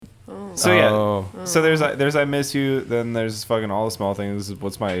So yeah, so there's I Miss You, then there's fucking All the Small Things,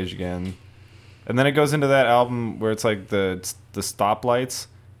 What's My Age Again, and then it goes into that album where it's like the stoplights,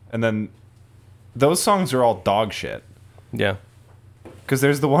 and then those songs are all dog shit. Yeah. Because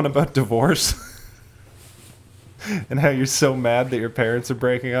there's the one about divorce and how you're so mad that your parents are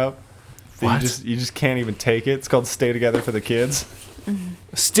breaking up that you just can't even take it. It's called Stay Together for the Kids.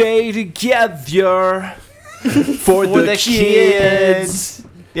 Stay together for the kids.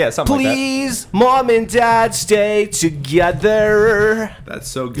 Yeah, something Please, Mom and Dad, stay together. That's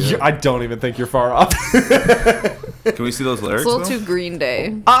so like good. that. I don't even think you're far off. Can we see those lyrics? It's a little though? too Green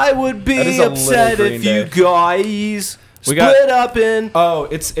Day. I would That is be a upset little if Green you Day. guys We got- split up in. Oh,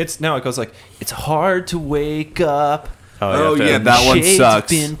 it's now it goes like, it's hard to wake up. Oh, yeah, that one Shades sucks.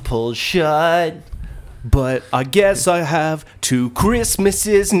 been pulled shut. But I guess I have 2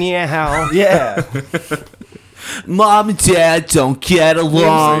 Christmases now. Yeah. Mom and Dad don't get Liam's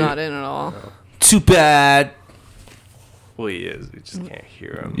along. not in at all. Too bad. Well, he is. We just can't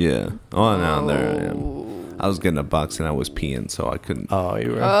hear him. Yeah. Oh, no, there I am. I was getting a box and I was peeing, so I couldn't. Oh,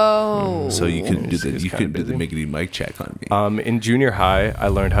 you were. Oh. So you couldn't do the He's you kinda couldn't do the busy. miggity mic check on me. In junior high, I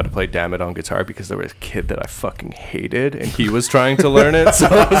learned how to play Damn It on guitar because there was a kid that I fucking hated, and he was trying to learn it. So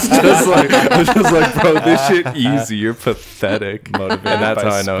I was just like, bro, this shit easy. You're pathetic. Motivated And that's by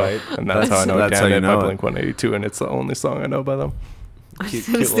how I know. spite. And that's how I know That's how Damn you It know by it. Blink 182, and it's the only song I know by them. Cute It's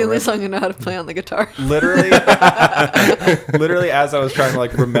the little only riff. song I know how to play on the guitar. Literally, literally, as I was trying to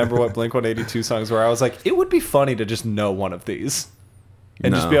like remember what Blink-182 songs were, I was like, it would be funny to just know one of these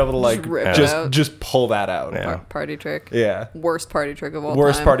and just No. be able to like Just rip it just out. just pull that out. Yeah. Party trick. Yeah. Worst party trick of all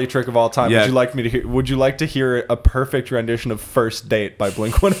Worst time. party trick of all time. Yeah. Would you like me to hear? Would you like to hear a perfect rendition of "First Date" by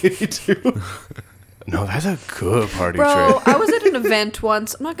Blink-182? No, that's a good party Bro, trick. I was at an event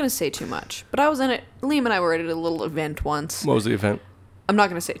once. I'm not going to say too much, but I was in it. Liam and I were at a little event once. What was the event? I'm not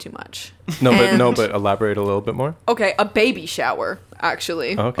going to say too much. No, And- but elaborate a little bit more. Okay, a baby shower,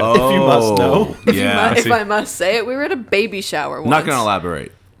 actually. Okay. If you must know. Yeah. If I must say it, we were at a baby shower once. Not gonna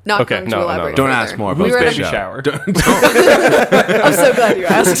elaborate. Not Okay, going no, to no. elaborate. Don't further. ask more about We were at Baby a, shower. I'm so glad you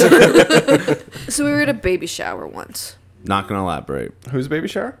asked. So we were at a baby shower once. Not gonna elaborate. Who's baby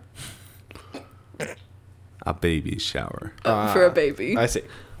shower? A baby shower. For a baby. I see.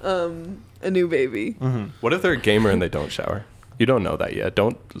 A new baby. What if they're a gamer and they don't shower? You don't know that yet.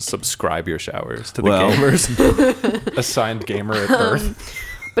 Don't subscribe your showers to the Well. gamers. Assigned gamer at birth.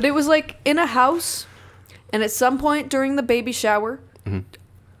 But it was like in a house, and at some point during the baby shower,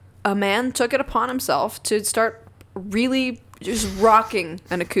 a man took it upon himself to start really just rocking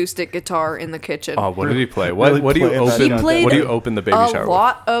an acoustic guitar in the kitchen. Oh, what did he play? What Really what do you playing that open? He played What do you open the baby a shower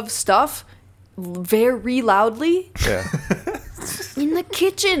lot of stuff very loudly with? Yeah. in the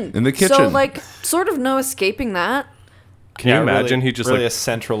kitchen. In the kitchen. So like sort of no escaping that. Can you imagine really, he just really like a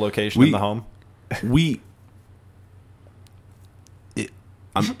central location We- in the home?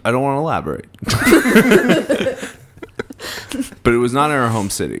 I don't want to elaborate. But it was not in our home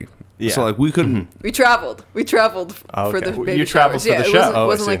city. Yeah. So like we couldn't. We traveled Oh, for okay. the You baby traveled showers. for Yeah, the it show. wasn't, Oh, I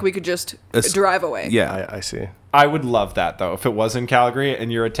wasn't see. like we could just It's- drive away. Yeah. I see. I would love that though if it was in Calgary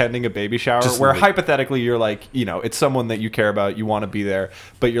and you're attending a baby shower Just where like- hypothetically you're like, you know, it's someone that you care about, you want to be there,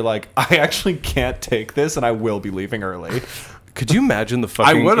 but you're like, I actually can't take this and I will be leaving early. Could you imagine the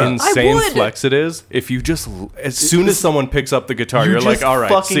fucking would've. insane I would. flex it is if you just as soon as someone picks up the guitar, you're like, just all right,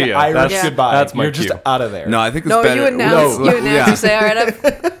 fucking see ya. Irish That's, Yeah. goodbye. that's my You're just cue. out of there. No, I think it's No, better. you announce. No, You announce. yeah. You say, "All right,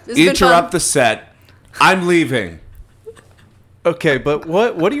 this has been Interrupt fun." the set. I'm leaving. Okay, but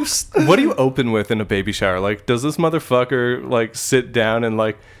what do you open with in a baby shower? Like, does this motherfucker like sit down and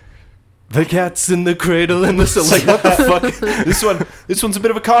like the cat's in the cradle and this like what the fuck? This one's a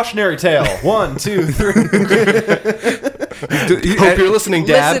bit of a cautionary tale. 1, 2, 3. Hope you're listening,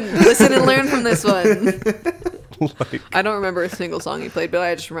 Dad. Listen and learn from this one. Like, I don't remember a single song he played, but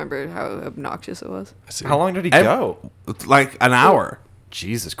I just remember how obnoxious it was. How long did he Ev- go? Like an hour.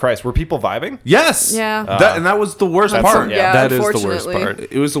 Jesus Christ. Were people vibing? Yes. Yeah. And that was the worst That's part. yeah, that is the worst unfortunately. part.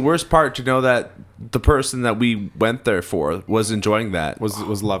 It was the worst part to know that the person that we went there for was enjoying that. Was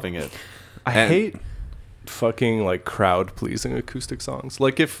loving it. I And- hate fucking like crowd pleasing acoustic songs.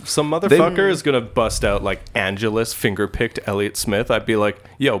 Like if some motherfucker is gonna bust out like Angelus finger picked Elliott Smith, I'd be like,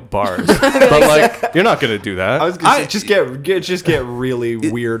 yo, bars. But like you're not gonna do that. I was gonna say, just get really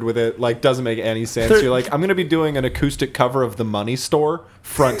weird with it. Like, doesn't make any sense. You're like, I'm gonna be doing an acoustic cover of The Money Store,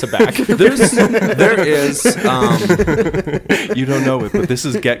 front to back. there is You don't know it, but this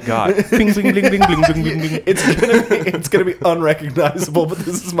is Get Got. Bing, bing, bing, bing, bing, bing, bing, bing. it's gonna be unrecognizable. But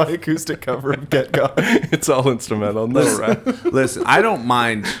this is my acoustic cover of Get God. It's all instrumental, no rap. listen, I don't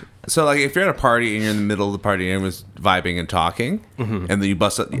mind So, like, if you're at a party and you're in the middle of the party and everyone's vibing and talking, and then you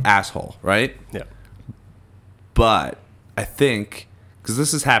bust out the asshole, right? Yeah. But I think, because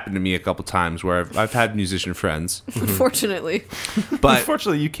this has happened to me a couple times where I've had musician friends, Unfortunately. but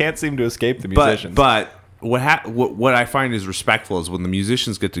Unfortunately, you can't seem to escape the musicians. but what I find is respectful is when the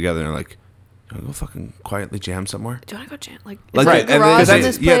musicians get together and they're like, "You wanna go fucking quietly jam somewhere?" Do I go jam? Like, Like, is there a garage in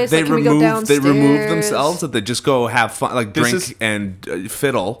this place? they Like, can we go remove downstairs? themselves, that they just go have fun, like This drink is- and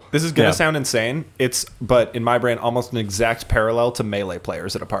fiddle. This is gonna Yeah. sound insane. But in my brain, almost an exact parallel to melee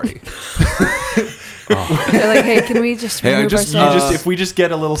players at a party. They're like, hey, can we just Hey, I remove just- ourselves? If we just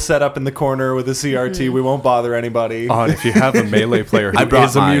get a little set up in the corner with a CRT, we won't bother anybody. Oh, and if you have a melee player I who brought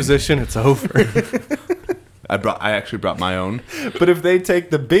is a mine. musician, it's over. I actually brought my own. But if they take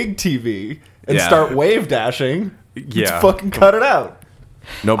the big TV and Yeah. start wave dashing, Yeah. let's fucking cut it out.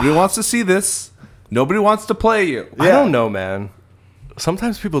 Nobody wants to see this. Nobody wants to play you. I don't know, man.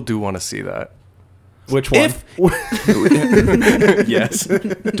 Sometimes people do want to see that. Which one? Yes.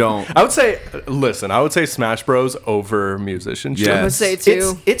 Don't. I would say, listen, I would say Smash Bros. Over musicianship. Yeah. I would say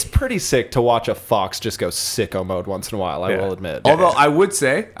too. It's pretty sick to watch a fox just go sicko mode once in a while, I Yeah. will admit. Although I would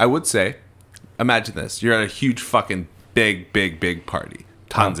say, imagine this: you're at a huge fucking big party,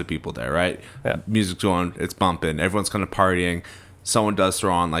 tons of people there, right? Yeah. Music's going, it's bumping, everyone's kind of partying. Someone does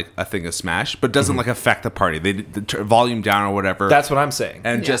throw on like a thing of Smash, but doesn't like affect the party. They volume down or whatever. That's what I'm saying.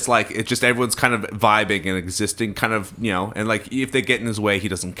 and Yeah. just like it's just everyone's kind of vibing and existing, kind of and like if they get in his way, he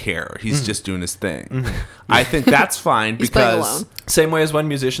doesn't care. He's just doing his thing. I think that's fine He's playing because alone. Same way as when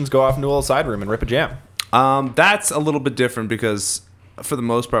musicians go off into a little side room and rip a jam. that's a little bit different because for the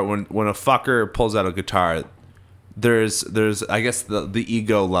most part, when a fucker pulls out a guitar, there's I guess the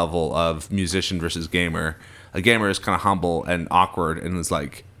ego level of musician versus gamer. A gamer is kind of humble and awkward and is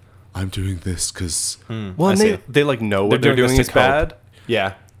like, I'm doing this because Well, I and see. they like know what They're they're doing doing this is to cope. bad.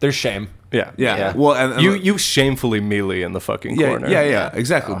 Yeah, there's shame. Yeah. yeah. Well, and You shamefully melee in the fucking corner. Yeah,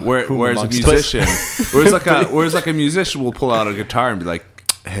 exactly. Whereas a amongst musician, whereas a musician will pull out a guitar and be like,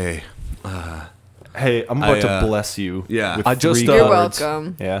 hey, Hey, I'm about I, to bless you. yeah. with I just, three You're chords.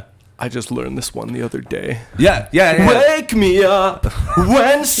 welcome. Yeah. I just learned this one the other day. yeah. Wake me up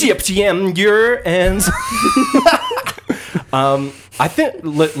when September ends. I think.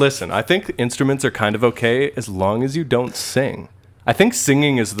 Listen, I think instruments are kind of okay as long as you don't sing. I think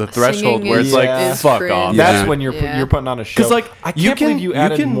singing is the threshold Singing where it's is- like, is fuck cringe. off. That's Yeah. when you're Yeah. you're putting on a show. 'Cause, like, I you can't can- believe you you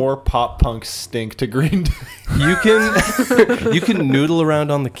added can- more pop punk stink to Green Day. You can noodle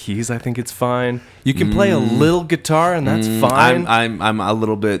around on the keys. I think it's fine. You can play a little guitar and that's fine. I'm a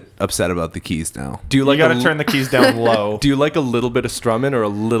little bit upset about the keys now. Do you You like got a to turn the keys down low. Do you like a little bit of strumming or a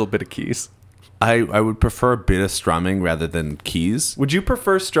little bit of keys? I would prefer a bit of strumming rather than keys. Would you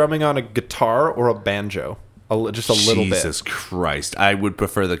prefer strumming on a guitar or a banjo? Just a little bit. Jesus Christ, I would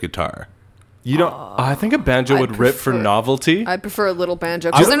prefer the guitar. You don't. I think a banjo I'd would rip for prefer- novelty. I'd prefer a little banjo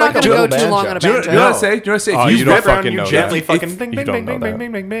I because they're would not like going a to go little too long banjo. on a Do you know banjo. what I say? Do you know what I say? Oh, If you you don't Rip around, fucking you know gently that. fucking If- bing, you bing, don't bing, know bing, that.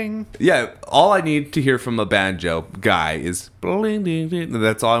 bing, bing, bing. Yeah, all I need to hear from a banjo guy is bling, ding, ding.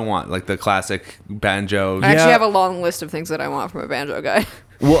 That's all I want, like the classic banjo. I actually Yeah. have a long list of things that I want from a banjo guy.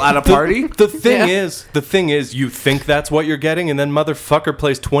 Well, at a party, The thing Yeah. is, you think that's what you're getting, and then motherfucker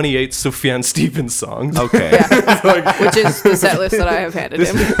plays 28 Sufjan Stevens songs. okay, Which is the set list that I have handed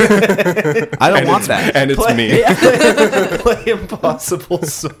him. I don't want that. And it's me. Play Impossible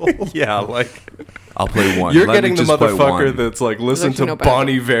Soul. Yeah, like I'll play one. you're Let me getting the just play motherfucker one. that's like listened actually to no banjo. Bon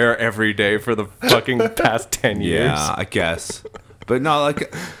Iver every day for the fucking past 10 years. Yeah, I guess. But no,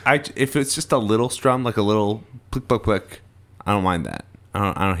 like if it's just a little strum, like a little click, click, click, I don't mind that.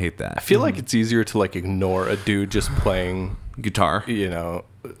 I don't hate that. I feel like it's easier to like ignore a dude just playing, Guitar. you know,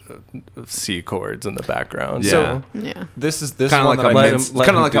 C chords in the background. Yeah. So Yeah. This Kind of one like that I let made- him- let kind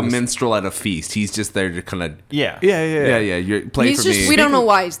of him like do a this. minstrel at a feast. He's just there to kind of Yeah. yeah. yeah. You play He's for just, me. we don't know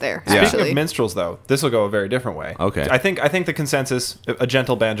why he's there, Yeah. Speaking actually. of minstrels, though, this will go a very different way. Okay. I think the consensus: a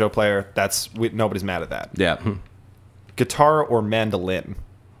gentle banjo player. Nobody's mad at that. Yeah. Guitar or mandolin.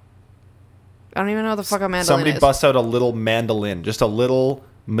 I don't even know what the fuck a mandolin Somebody is. bust out a little mandolin, just a little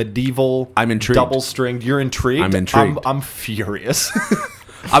medieval. I'm intrigued. Double stringed. You're intrigued. I'm intrigued. I'm furious.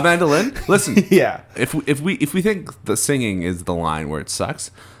 A mandolin. Listen. Yeah. If we think the singing is the line where it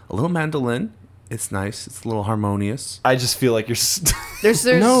sucks, a little mandolin, it's nice. It's a little harmonious. I just feel like you're. There's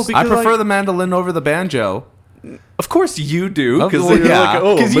No, I prefer like- the mandolin over the banjo. Of course you do, because Well, you're yeah. like,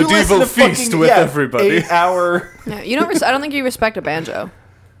 oh, 'Cause you listen medieval to feast fucking, with everybody. 8 hour. Yeah, you don't. I don't think you respect a banjo.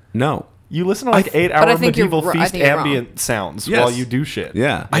 No. You listen to like 8 I hour think you're medieval I feast think you're wrong. ambient sounds Yes. while you do shit.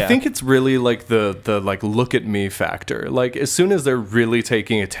 Yeah. I think it's really like the like look at me factor. Like as soon as they're really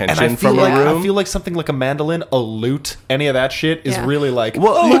taking attention And I feel from like a room, I feel like something like a mandolin, a lute, any of that shit is Yeah. really like.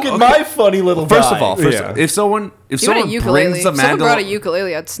 Well, Oh, look at my funny little. First guy. of all, Yeah. if someone Even a ukulele. brings a If someone brought a mandolin,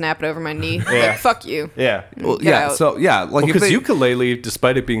 ukulele, I'd snap it over my knee. Yeah. Like, fuck you. Yeah. well, Get yeah, out. so yeah, like if because they, ukulele,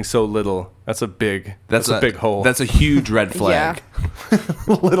 despite it being so little, that's a big hole. That's a huge red flag.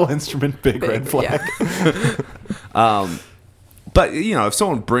 Little instrument, big, Big, red flag. But you know, if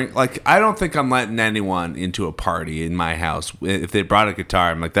someone I don't think I'm letting anyone into a party in my house. If they brought a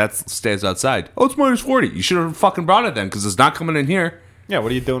guitar, I'm like, that stays outside. Oh, it's -40. You should have fucking brought it then, because it's not coming in here. Yeah.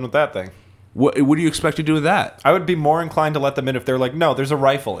 What are you doing with that thing? What do you expect to do with that? I would be more inclined to let them in if they're like, no, there's a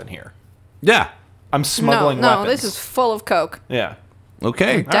rifle in here. Yeah. I'm No, smuggling no, weapons. this is full of Coke. Yeah.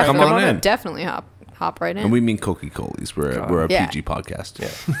 Okay. Definitely, Come on in. Definitely hop right in. And we mean Coca-Colas. We're a Yeah. PG podcast.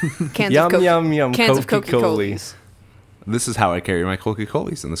 cans Yum, of Coke, yum, yum, cans of Coca-Cola. Coca-Colas. This is how I carry my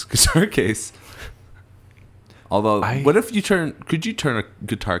Coca-Colas in this guitar case. Although, could you turn a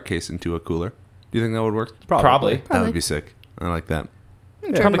guitar case into a cooler? Do you think that would work? Probably. That would be sick. I like that.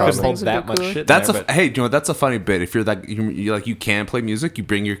 Probably most couldn't hold things would that be much cooler. shit. That's in there, hey, do you know what? That's a funny bit. If you're like you can play music, you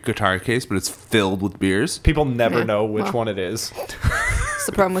bring your guitar case, but it's filled with beers. people never Yeah, know which well. one it is. It's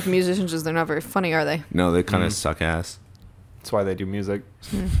the problem with musicians is they're not very funny, are they? No, they kind of suck ass. That's why they do music.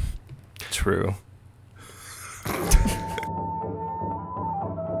 true.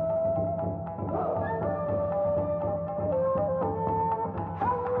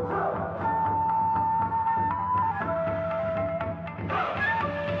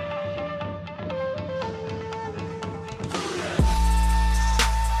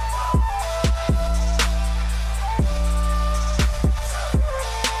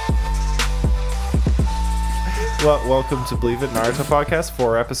 Well, welcome to Believe It Naruto podcast.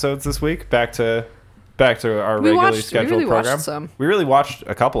 4 episodes this week. Back to our We regularly watched- we scheduled really watched program. some. We really watched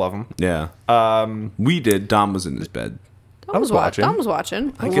a couple of them. Yeah, we did. Dom was in his bed. Dom was watching. Dom was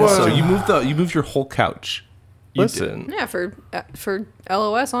watching. I guess So so. you moved your whole couch. Listen, Yeah, for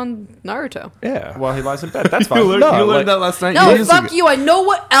LOS on Naruto. yeah. While he lies in bed. That's fine. You learned, that last night. No, Years fuck ago. you. I know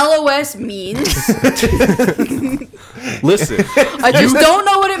what LOS means. Listen, I just don't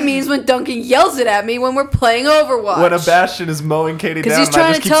know what it means when Duncan yells it at me when we're playing Overwatch. When a Bastion is mowing Katie Because down, he's and I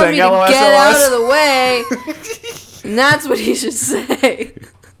trying just to keep tell me saying to LOS, get LOS. out of the way. And that's what he should say.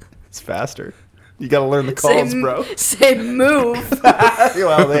 It's faster. You gotta learn the calls, bro. Say move.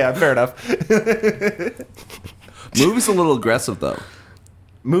 Well, yeah, fair enough. Move is a little aggressive though.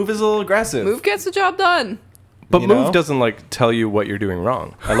 Move is a little aggressive. Move gets the job done. but You move know? doesn't like tell you what you're doing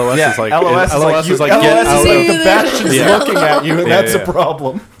wrong. LOS Yeah, is like LOS is like, get LOS out is like of the Bastion's Yeah. looking at you, and Yeah, that's yeah. a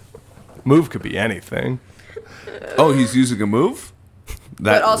problem. Move could be anything. Oh, he's using a move.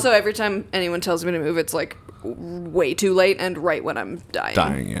 But also, every time anyone tells me to move, it's like way too late and right when I'm dying.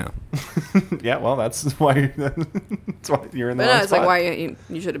 dying. Yeah. Yeah, well, that's why. That's why you're in the But wrong no, it's like spot. why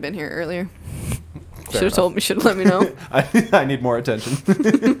you should have been here earlier. Should have told me. Should have let me know. I need more attention.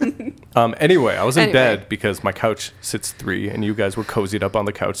 Anyway, I was in Anyway. bed because my couch sits 3, and you guys were cozied up on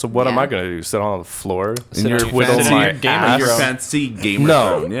the couch. So what am Yeah. I gonna do? Sit on the floor? In your twiddle fancy, my gamer ass? throne. fancy gamer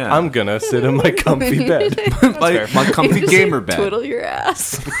No, throne, yeah. I'm gonna sit in my comfy bed. like my comfy You just gamer bed. Twiddle your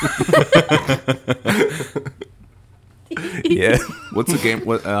ass. Yeah, What's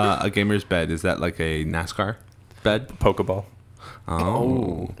a gamer's bed? Is that like a NASCAR bed? Pokeball.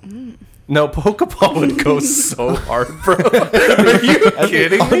 Oh. No, Pokeball would go so hard, bro. Are you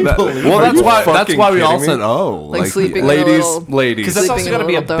kidding me? Well, Are that's you why fucking we all kidding me? said oh. Like sleeping. Ladies, Little- ladies, Because that's also Sleeping got to in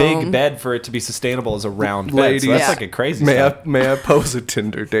be a a little big dome. bed for it to be sustainable as a round bed. Ladies. So that's Yeah. like a crazy May stuff. I pose a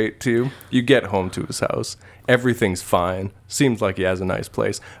Tinder date to you? You get home to his house. Everything's fine. Seems like he has a nice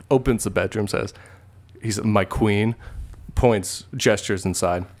place. Opens the bedroom, says, he's my queen. Points, gestures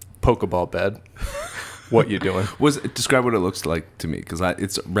inside. Pokeball bed. What you doing? Describe what it looks like to me, because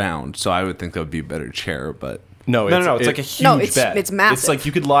it's round, so I would think that would be a better chair, but No, No, it's like a huge No, it's- bed. it's massive. It's like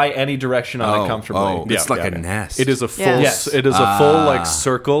you could lie any direction on it comfortably. it's like a nest. It is a full. Yeah. Yes. It is a full like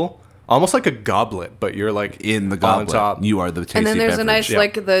circle, almost like a goblet, but you're like in the on goblet. top. You are the tasty And then there's a nice,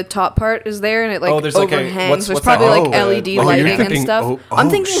 beverage. like, the top part is there, and it, like, Oh, there's like a- overhangs. what's there's that? probably, like, Oh, LED you're lighting and thinking- stuff. I'm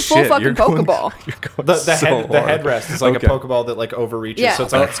thinking full shit, fucking you're going- Pokeball. You're going The hard. headrest is like Okay. a Pokeball that like overreaches. Yeah. So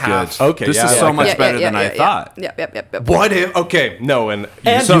it's like That's half. good. Okay, This yeah, is I so like much that. better than I thought. Yep. What if? Okay, no, and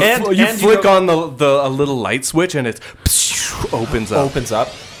And- you, and you you flick go- on a little light switch and it's opens up. Opens up.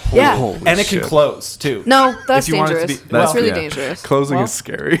 Yeah. Holy And it can shit. close too. No, that's If you want it to dangerous. be- That's well, really yeah. dangerous. Closing Well- is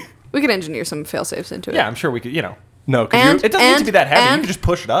scary. We could engineer some fail-safes into it. Yeah, I'm sure we could. You know, No, because And- you're it doesn't need to be that heavy. You can just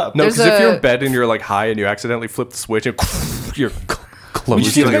push it up. no, There's because if you're a- in bed and you're like high and you accidentally flip the switch and you're close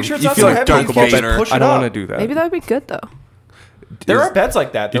just need to to make sure it's you not feel so like heavy. Darth You can't just Vader. push it I don't up. want to do that. Maybe that would be good though. There are beds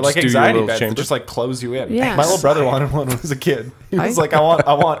like that. They're You like just do your anxiety little beds that chamber? just like close you in. Yes. My little brother wanted one when he was a kid. He was like, I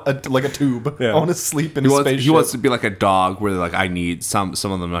want a tube. Yeah. I want to sleep in He a wants, spaceship. he wants to be like a dog, where like I need some of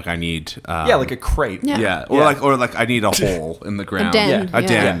them like I need. yeah, like a crate. Yeah. yeah, Yeah. or like I need a hole in the ground. A den. A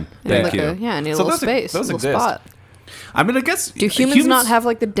den. Yeah, Thank like you. I need a So little those space. those a little exist. spot. I mean, I guess Do humans not have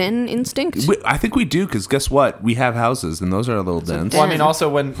like the den instinct? I think we do, because guess what? We have houses, and those are little dens. Well, I mean, Den. also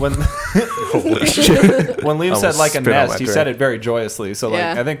when Holy shit. when Liam I said almost like a spit on my nest, he drink. said it very joyously. So like,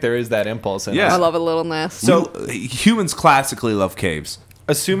 Yeah. I think there is that impulse in Yeah. us. I love a little nest. So Humans classically love caves.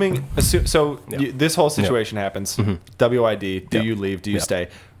 This whole situation happens. WID. Do you leave? Do you stay?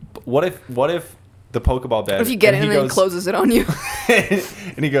 But what if the Pokeball bed? if you get and in and he then he goes, closes it on you.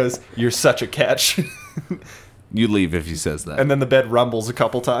 and he goes, "You're such a catch," You leave if he says that. and then the bed rumbles a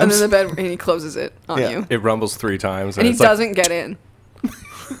couple times. And then the bed, and he closes it on Yeah. you. It rumbles 3 times. And he it's like- doesn't get in.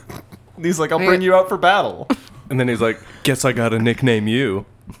 And he's like, "I'll bring you out for battle." and then he's like, guess I gotta nickname you.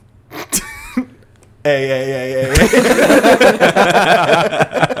 Hey.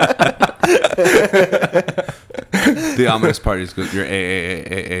 The ominous part is good. You're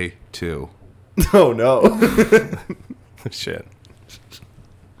A too. Oh no. Shit.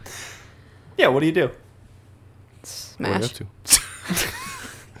 Yeah. What do you do? What are you Smash. up to?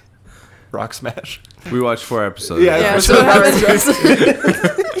 Rock smash. We watched 4 episodes. Yeah, Yeah, That's so what what happens.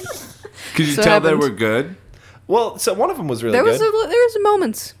 Could you So tell they happens. were good? Well, so one of them was really There good. was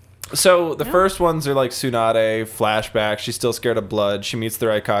moments. So the first ones are like Tsunade, flashback. She's still scared of blood. She meets the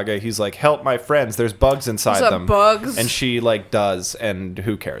Raikage. He's like, "Help my friends! There's bugs inside What's up, them." bugs? And she like does, and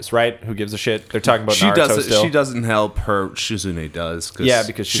who cares, right? Who gives a shit? They're talking about She Naruto doesn't. still. She doesn't help. Her Shizune does. Yeah,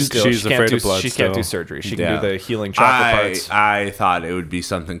 because she's still she's she can't afraid do of blood she can't do still. surgery. She can Yeah. do the healing chakra parts. I thought it would be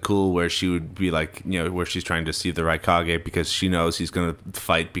something cool where she would be like, where she's trying to see the Raikage because she knows he's going to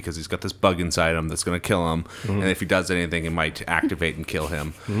fight because he's got this bug inside him that's going to kill him, and if he does anything, it might activate and kill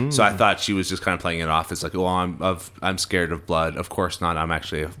him. So I thought she was just kind of playing it off as like, well, I'm scared of blood. Of course not. I'm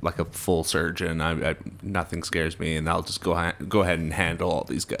actually like a full surgeon. Nothing scares me, and I'll just go ahead and handle all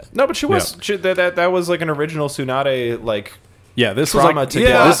these guys. No, but she was Yeah. she, that was like an original Tsunade like Yeah, this was trauma like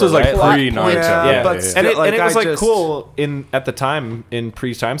together, this was like right? Plot pre point. Naruto. Yeah, but and still, it, and it like, was I like just- cool at the time in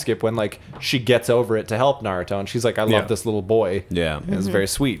pre-time skip when like she gets over it to help Naruto and she's like, I love Yeah. this little boy. Yeah. And it's very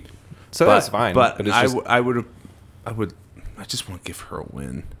sweet. So that's fine. But it's I just, just want to give her a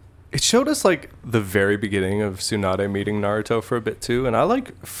win. It showed us like the very beginning of Tsunade meeting Naruto for a bit too, and I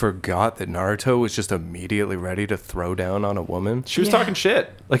like forgot that Naruto was just immediately ready to throw down on a woman. she was Yeah. talking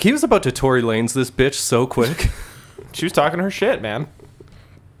shit. Like he was about to Tory Lanez this bitch so quick. She was talking her shit, man.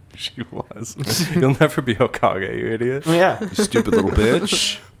 She was. You'll never be Hokage, you idiot. Yeah. You stupid little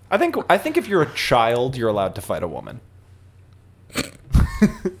bitch. I think if you're a child, you're allowed to fight a woman.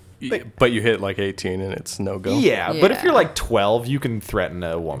 But you hit like 18 and it's no go. Yeah, but if Yeah. you're like 12, you can threaten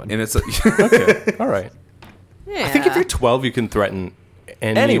a woman. And it's like, Okay. All right. Yeah. I think if you're 12, you can threaten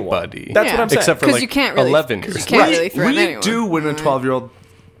anybody. That's what I'm saying. Except for 'Cause like you can't really- 11 'cause years. you can't old. really what threaten do you anyone. do when a 12-year-old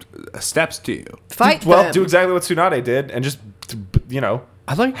steps to you? fight Well, them. do exactly what Tsunade did and just,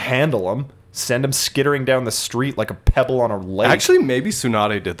 I like. handle him. Send him skittering down the street like a pebble on a lake. Actually, maybe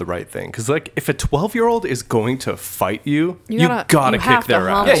Tsunade did the right thing because, like, if a 12-year-old is going to fight you, you gotta you have kick their to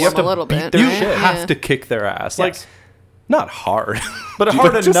ass. humble Yeah, you have them to a little beat bit. their You right? shit. have Yeah. to kick their ass. Like, Yes. not hard, but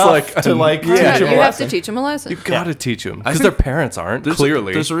hard just enough like to like yeah, teach Yeah, him you a have to lesson. teach them a lesson. you gotta teach them because think their parents aren't.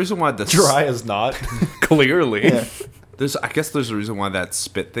 Clearly, There's a reason why the Dry as not. clearly. I guess there's a reason why that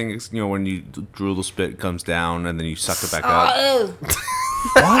spit thing is, when you drool the spit comes down and then you suck it back up. Oh,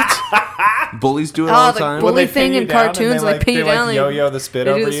 Bullies do it all the the time. bully When they thing pin you in down and cartoons, they, like pin you down, like yo-yo the spit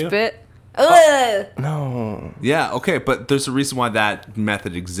they over do the you. spit. Ugh. No, Yeah, okay, but there's a reason why that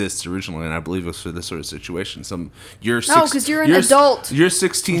method exists originally, and I believe it was for this sort of situation. You're 'cause you're an adult. You're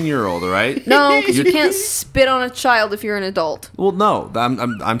 16-year-old, all right? No, because you can't spit on a child if you're an adult. Well, no,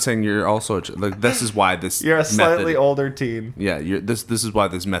 I'm saying you're also like this is why this You're a slightly method, older teen. Yeah, this is why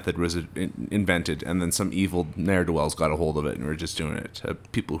this method was invented, and then some evil ne'er-do-wells got a hold of it, and we're just doing it to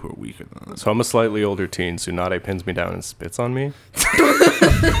people who are weaker than us. so I'm a slightly older teen. Tsunade pins me down and spits on me.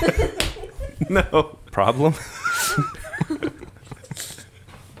 No. Problem?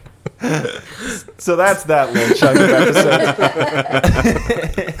 So that's that little chunk of episode.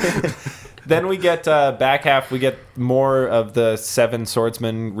 Then we get back half. We get more of the Seven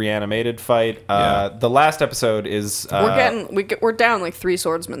Swordsmen reanimated fight. The last episode is We're down like 3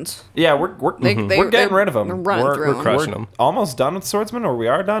 swordsmen. yeah. We're They- we're getting they're rid of them. running through 'em. Crushing 'em. Almost done with swordsmen, or we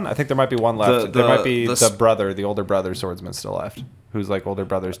are done. I think there might be one left. there might be the older brother swordsman still left, who's like older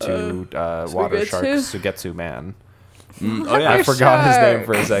brothers to Water Shark Suigetsu? Sugetsu Man. Oh yeah, I forgot his name Shark.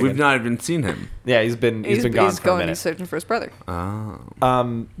 for a second. We've not even seen him. Yeah, he's been gone He's for a going. minute. He's searching for his brother.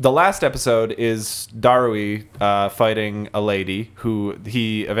 The last episode is Darui fighting a lady who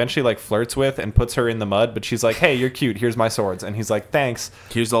he eventually like flirts with and puts her in the mud, but she's like, "Hey, you're cute. Here's my swords," and he's like, "Thanks."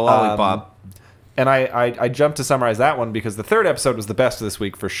 Here's the lollipop. And I jumped to summarize that one because the third episode was the best of this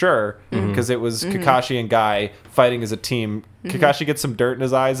week for sure because it was Kakashi and Guy fighting as a team. Kakashi gets some dirt in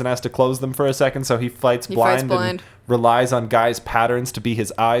his eyes and has to close them for a second, so he fights blind and relies on Guy's patterns to be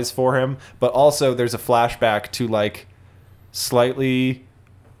his eyes for him. But also there's a flashback to like slightly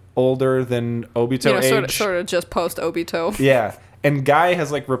older than Obito age. Sort of just post Obito. Yeah. And Guy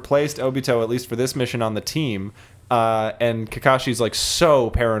has like replaced Obito, at least for this mission, on the team. And Kakashi's like so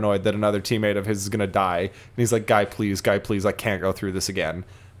paranoid that another teammate of his is gonna die. And he's like, Guy, please, I can't go through this again.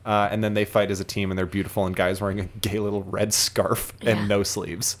 And then they fight as a team and they're beautiful and Guy's wearing a gay little red scarf and no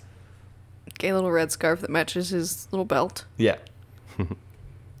sleeves. Gay little red scarf that matches his little belt. Yeah.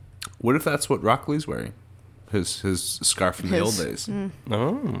 What if that's what Rock Lee's wearing? His scarf from the old days.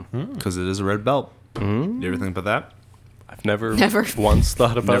 Oh. Because it is a red belt. You ever think about that? I've never once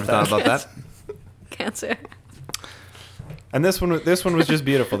thought about Never that. thought about that? Can't say. And this one was just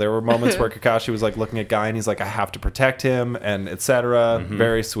beautiful. There were moments where Kakashi was like looking at Guy and he's like, I have to protect him and etc.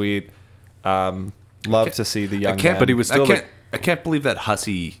 Very sweet. Love to see the young man. But he was still I can't believe that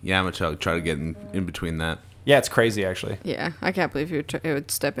hussy Yamato tried to get in between that. Yeah, it's crazy actually. Yeah, I can't believe it would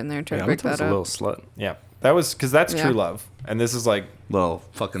step in there and try to break Yamato's that a up. little slut. Yeah. That was because that's Yeah. true love. And this is like Little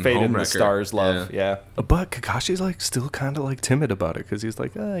fucking faded in home the wrecker. stars love. Yeah. But Kakashi's like still kind of like timid about it because he's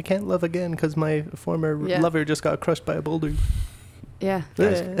like, I can't love again because my former Yeah. lover just got crushed by a boulder. Yeah.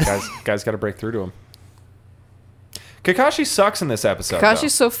 Guys got to break through to him. Kakashi sucks in this episode.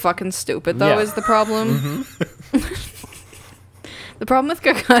 Kakashi's so fucking stupid, though, Yeah. is the problem. The problem with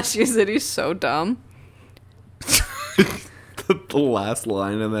Kakashi is that he's so dumb. The last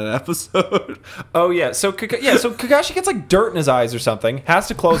line in that episode. Oh yeah, so Kakashi gets like dirt in his eyes or something, has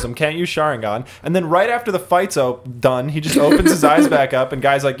to close them, can't use Sharingan, and then right after the fight's done, he just opens his eyes back up, and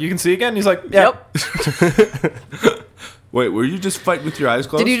Guy's like, "You can see again." And he's like, "Yep." Wait, were you just fighting with your eyes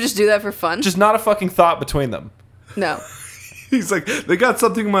closed? Did you just do that for fun? Just not a fucking thought between them. No. He's like, they got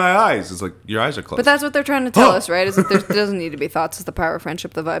something in my eyes. It's like, your eyes are closed. But that's what they're trying to tell us, right? Is that there doesn't need to be thoughts. It's the power of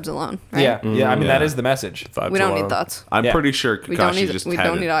friendship, the vibes alone. Right? Yeah, I mean Yeah. that is the message. Vibes We don't alone. need thoughts. I'm Yeah. pretty sure We don't Kakashi need. just We had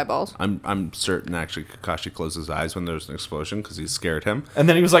don't it. need eyeballs. I'm certain actually Kakashi closed his eyes when there was an explosion because he scared him. And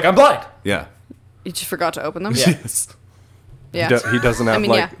then he was like, "I'm blind." Yeah. You just forgot to open them. Yeah. Yes. Yeah. He doesn't have mean,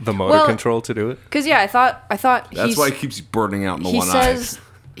 like yeah. the motor Well, control to do it. Because I thought That's why he keeps burning out in the he one says eye.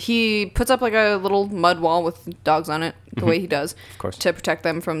 he puts up like a little mud wall with dogs on it, the way he does, of course. to protect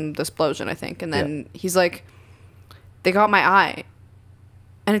them from the explosion, I think. And then he's like, "They got my eye,"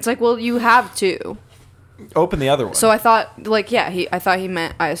 and it's like, "Well, you have to." Open the other one. So I thought, like, yeah,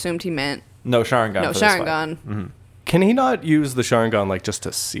 I assumed he meant no Sharingan. no for this fight. Sharingan. Can he not use the Sharingan like just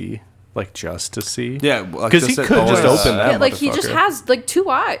to see? Like just to see? Yeah, well, like, Because he just could like, just always- open that Yeah, like he just motherfucker. has like two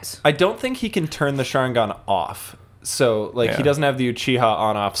eyes. I don't think he can turn the Sharingan off. So like he Yeah. doesn't have the Uchiha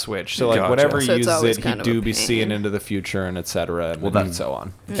on-off switch. So like Gotcha. whenever he So it's uses always it, he kind of do a be seeing pain. into the future and etc. And, Well, and so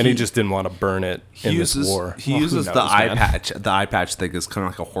on. And he just didn't want to burn it He in uses, this war. he Well, who uses knows, the eye man? patch. The eye patch thing is kind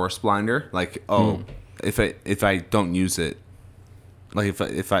of like a horse blinder. Like, if I don't use it, like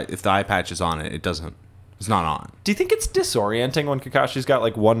if the eye patch is on it, it's not on. Do you think it's disorienting when Kakashi's got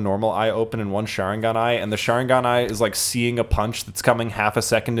like one normal eye open and one Sharingan eye, and the Sharingan eye is like seeing a punch that's coming half a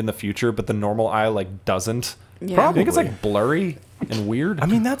second in the future, but the normal eye like doesn't? Yeah. I think it's like blurry and weird. I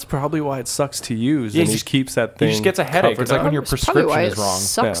mean, that's probably why it sucks to use. Yeah, and he he just- keeps that thing. he just gets a headache. covered It's like up. when your That's probably prescription why is it wrong.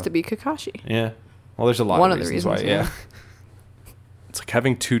 sucks Yeah. to be Kakashi. Yeah. Well, there's a lot One of of the reasons why. reasons, Yeah. It's like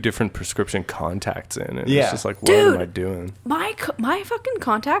having two different prescription contacts in, and Yeah. it's just like, what Dude. am I doing? My fucking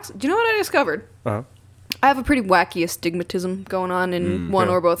contacts. Do you know what I discovered? Uh-huh. I have a pretty wacky astigmatism going on in one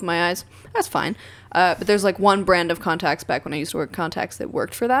yeah. or both of my eyes. That's fine. But there's like one brand of contacts back when I used to work contacts that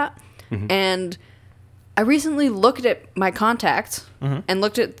worked for that. And I recently looked at my contacts and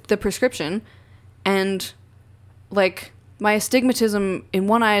looked at the prescription, and like my astigmatism in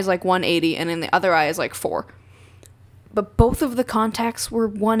one eye is like 180 and in the other eye is like 4. But both of the contacts were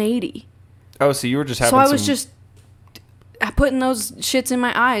 180. Oh, so you were just having So I was some- just putting those shits in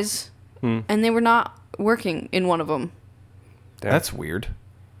my eyes, and they were not working in one of them. That's weird.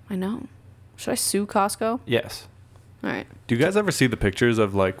 I know. Should I sue Costco? Yes. All right. Do you guys ever see the pictures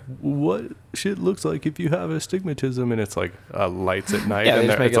of like what shit looks like if you have astigmatism and it's like lights at night Yeah, they and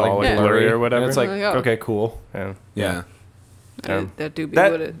just make it's it like all like Yeah. blurry or And whatever? it's like, Like, oh. okay, cool. yeah. Yeah. Yeah. That do be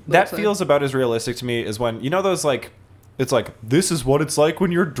what it That looks like. feels about as realistic to me as when you know those like It's like, this is what it's like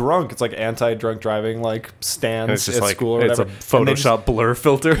when you're drunk. It's like anti-drunk driving, like And stands it's just at like school or it's a whatever. And they just- Photoshop blur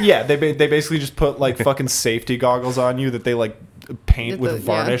filter. yeah, they basically just put like fucking safety goggles on you that they like paint with Yeah.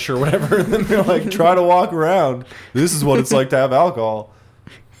 varnish or whatever, and then they're like, try to walk around. This is what it's like to have alcohol.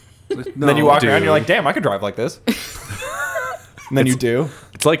 And then you walk around, and you're like, damn, I could drive like this. And then you do.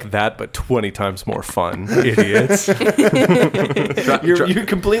 It's like that, but 20 times more fun, idiots. You're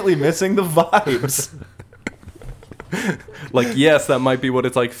completely missing the vibes. Like, yes, that might be what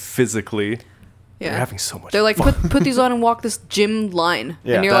it's like physically. Yeah. You're having so much They're like, fun. put these on and walk this gym line.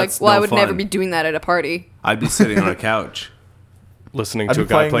 Yeah, and you're like, that's well, I no would never fun. be doing that at a party. I'd be sitting on a couch. Listening I'd to be a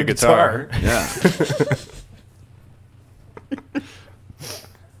guy playing play the guitar. Yeah.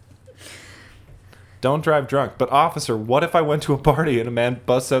 Don't drive drunk. But officer, what if I went to a party and a man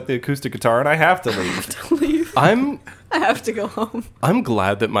busts out the acoustic guitar and I have to leave? Leave. I'm I have to go home.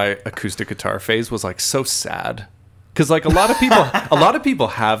 glad that my acoustic guitar phase was like so sad. Cause like a lot of people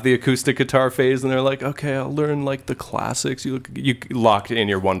have the acoustic guitar phase and they're like, okay, I'll learn like the classics. You locked in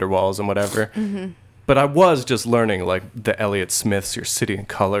your Wonderwalls and whatever. Mm-hmm. But I was just learning like the Elliott Smiths, your City and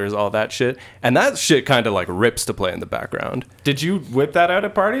Colors, all that shit. And that shit kind of like rips to play in the background. Did you whip that out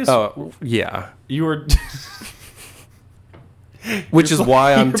at parties? Oh yeah, You were which is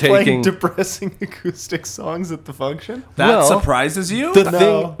why I'm you're playing taking depressing acoustic songs at the function? That Well, surprises you? the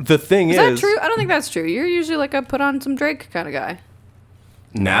No. thing. The thing Is is, that true? I don't think that's true. You're usually like a put on some Drake kind of guy.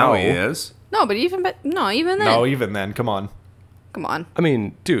 now now he is. No, but even then. No, even then, come on. Come on. I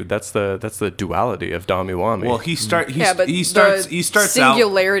mean, dude, that's the duality of Dami Wami. Well, he starts the out.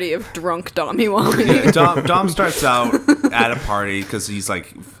 singularity of drunk Dommy Wami. Dom starts out at a party because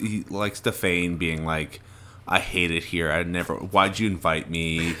he likes to feign being like, I hate it here. Why'd you invite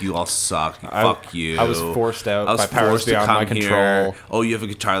me? You all suck. Fuck you. I was forced out I was by powers forced to beyond come my here. control. Oh, you have a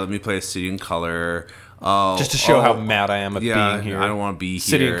guitar. Let me play a City in Color. Oh, Just to show how mad I am at yeah, being here. I don't want to be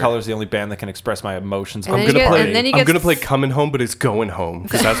City here. and Color is the only band that can express my emotions. And I'm then gonna you get- play. and then he I'm gets- gonna play "Coming Home," but it's going home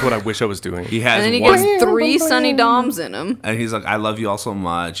because that's what I wish I was doing. He has And then he one, gets 3 Sunny Doms in him. and he's like, I love you all so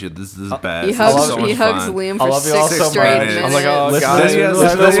much. This is best. He This hugs, is so much he hugs fun. Liam I for love you all 6 so straight much. minutes. I'm like, oh Listen god, to this-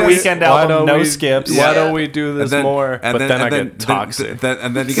 listen to this weekend why album, don't no we- skips. Why Yeah. don't we do this more? But then I get toxic.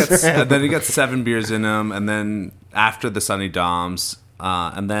 And then he gets 7 beers in him, and then after the Sunny Doms,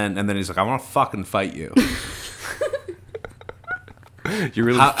 and then he's like, I want to fucking fight you. You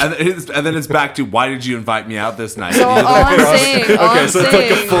really And then it's back to, why did you invite me out this night? So all I'm saying, okay, so it's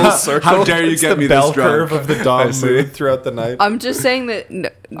like a full circle. How dare you It's get the me bell this drunk? curve of the Dom see. mood throughout the night. I'm just saying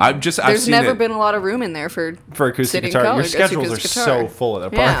that I've there's seen never it. been a lot of room in there for For acoustic City and guitar, Color, your acoustic schedules are guitar. so full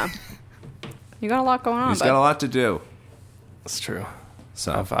at a party. Yeah. You got a lot going on. He's But got a lot to do. That's true.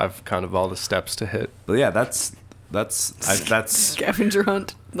 So, I've kind of all the steps to hit. but yeah, that's. scavenger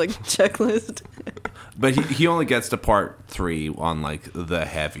hunt like checklist. But he only gets to part 3 on like the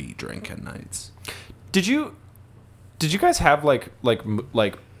heavy drinking nights. Did you guys have like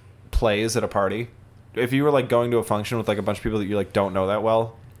plays at a party? If you were like going to a function with like a bunch of people that you like don't know that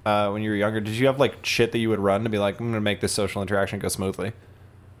well when you were younger, did you have like shit that you would run to be like, I'm gonna make this social interaction go smoothly?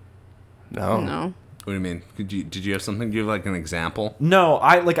 No. What do you mean? Did you have something? Do you have like an example? No,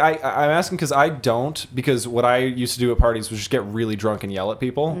 I'm asking because I don't, because what I used to do at parties was just get really drunk and yell at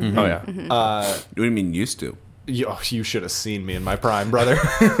people. Oh yeah. What do you mean used to? You should have seen me in my prime, brother.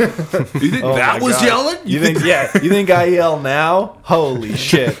 You think Oh that my was God. yelling? You think I yell now? Holy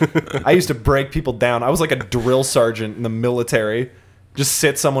shit. I used to break people down. I was like a drill sergeant in the military. Just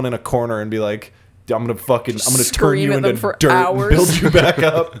sit someone in a corner and be like, I'm gonna turn Scream you at them into for dirt hours. and build you back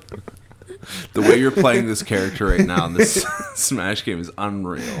up. The way you're playing this character right now in this Smash game is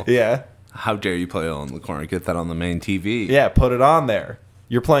unreal. Yeah. How dare you play it on the corner? Get that on the main TV. Yeah, put it on there.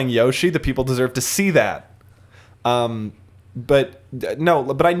 You're playing Yoshi. The people deserve to see that. But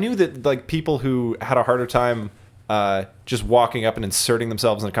I knew that like people who had a harder time just walking up and inserting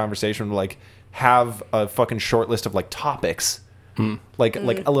themselves in a conversation would like have a fucking short list of like topics, like a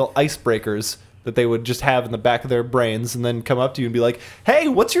little icebreakers that they would just have in the back of their brains, and then come up to you and be like, "Hey,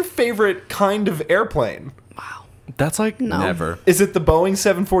 what's your favorite kind of airplane? That's like No. Never. Is it the Boeing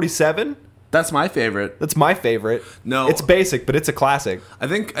 747? That's my favorite. That's my favorite. No. it's basic, but it's a classic. I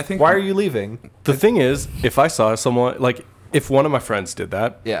think. Why are you leaving? the thing is, if I saw someone like if one of my friends did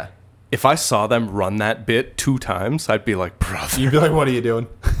that, Yeah, if I saw them run that bit 2 times, I'd be like, brother. you'd be like, "What are you doing?"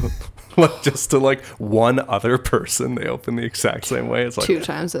 Like just to like one other person, they open the exact same way. It's like 2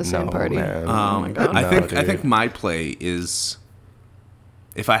 times at the same no, party. man. Oh my God. I No, think dude. my play is,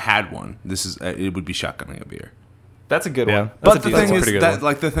 if I had one, it would be shotgunning a beer. That's a good Yeah. one. But That's the a thing is pretty good that one.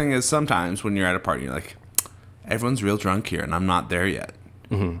 like the thing is sometimes when you're at a party, you're like, everyone's real drunk here, and I'm not there yet.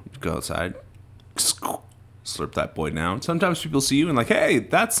 Mm-hmm. Go outside. slurp that boy down. Sometimes people see you and like, hey,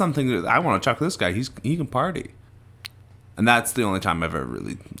 that's something that I want to talk to this guy. He can party. And that's the only time I've ever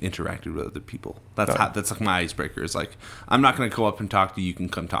really interacted with other people. That's like my icebreaker. Is like, I'm not going to go up and talk to you. You can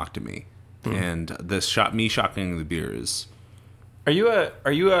come talk to me. And this me shotgunning the beer is Are you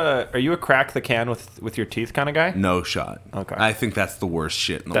a crack the can with your teeth kind of guy? no shot. Okay. I think that's the worst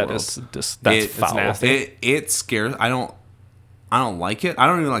shit in the That world. is just that's foul. nasty. It scares. I don't like it. I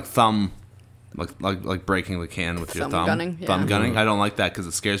don't even like thumb. Like breaking the can with your Thumb thumb. gunning, yeah. Thumb gunning. I don't like that because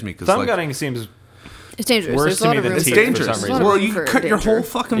it scares me. Cause Thumb like, gunning seems It's dangerous. Worse There's to a lot me of than room it's teeth for- for dangerous. some there's a lot reason. of Well, room you for cut your danger. whole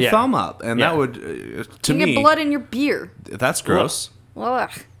fucking Yeah. thumb up, and Yeah. that would to You me get blood in your beer. that's gross. Ugh.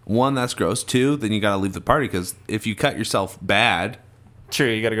 One, that's gross. Two, then you got to leave the party because if you cut yourself bad, true.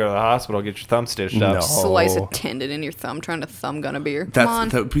 You got to go to the hospital, get your thumb stitched up. No. Slice a Oh. tendon in your thumb trying to thumb gun a beer. Come that on.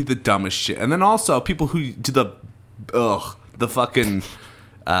 would be the dumbest shit. And then also people who do the fucking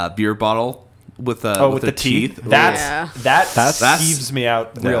beer bottle with With their the teeth. Yeah. That heaves me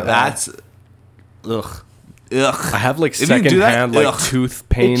out real bad. That's ugh. I have like If you do that, secondhand like ugh. tooth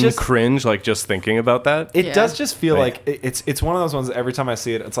pain just- cringe like just thinking about that. It Yeah. does just feel Right. like it's one of those ones that every time I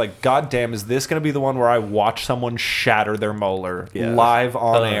see it, it's like, God damn, is this going to be the one where I watch someone shatter their molar Yeah. live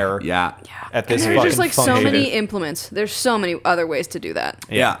on air Yeah. at this There's fucking just like so function? many implements. There's so many other ways to do that.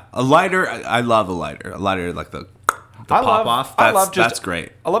 Yeah. A lighter. I love a lighter. A lighter like the pop off. That's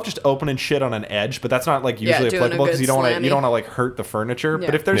great. I love just opening shit on an edge, but that's not like usually doing a applicable because good you don't want to slammy. you don't want to like hurt the furniture. But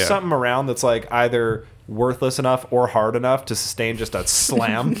Yeah. if there's Yeah. something around that's like either worthless enough or hard enough to sustain just a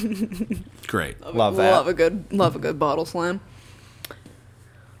slam, Great. love that. Love a good bottle slam.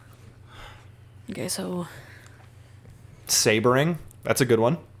 Okay, so Sabering, that's a good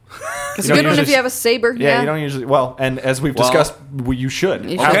one. it's You a don't good one if usually- you have a saber. Yeah, you don't usually. Well, and as we've Well- discussed, you should.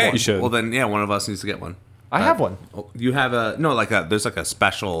 You have Okay. one. You should. Well then, yeah, one of us needs to get one. I have one. Oh, you have there's like a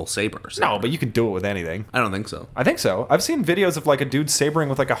special saber. No, but you can do it with anything. I don't think so. I think so. I've seen videos of like a dude sabering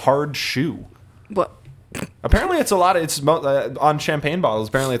with like a hard shoe. What? Apparently, it's a lot. On champagne bottles.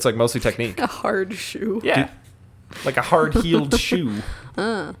 Apparently, it's like mostly technique. A hard shoe. Yeah, like a hard-heeled shoe.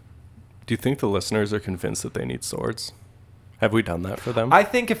 Do you think the listeners are convinced that they need swords? Have we done that for them? I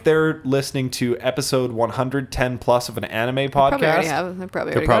think if they're listening to episode 110 plus of an anime Probably already podcast, have. They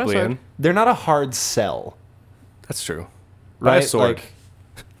probably They're already got a probably sword. in. they're not a hard sell, That's true. right? Buy a sword.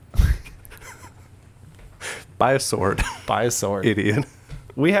 Like, Buy a sword. buy a sword. Idiot.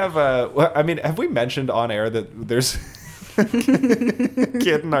 We have. I mean, have we mentioned on air that there's a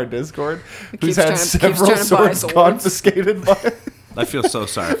kid in our Discord who's Keeps had trying to several buy swords swords. confiscated by I feel so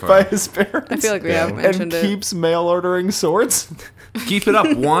sorry for by him. his parents? I feel like we have and mentioned it. keeps mail ordering swords. Keep it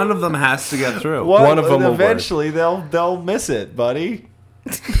up. One of them has to get through. One of them will work. eventually they'll miss it, buddy.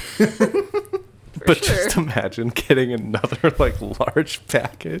 But sure. just imagine getting another like large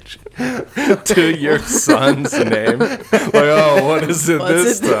package to your son's name. Like, oh, what is it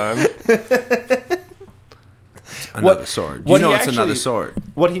What's this it? time? Another sword. You what know he it's another actually- sword.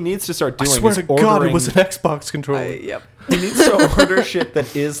 What he needs to start I doing swear is to ordering. God, it was an Xbox controller. Yep. He needs to order shit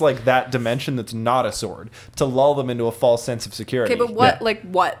that is like that dimension that's not a sword to lull them into a false sense of security. Okay, but what? Yeah. Like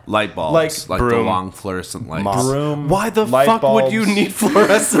what? Light bulbs. Like the broom. long fluorescent lights. Broom. Why the light fuck would you bulbs, need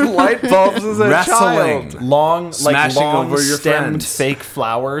fluorescent light bulbs as a Wrestling. child? long, Smashing like long over your stemmed friends. fake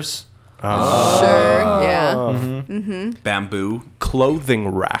flowers? Sure. Yeah. Oh. Bamboo. Clothing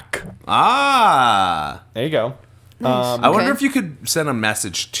rack. Ah. There you go. I wonder Okay. if you could send a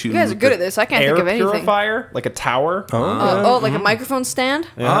message to You guys are good at this. I can't Air think of anything. purifier, like a tower. Like a microphone stand?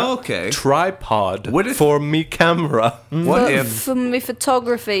 Oh, okay. Tripod What if- for me camera. What if For me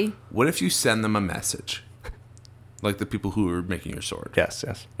photography. what if you send them a message? Like the people who are making your sword. Yes,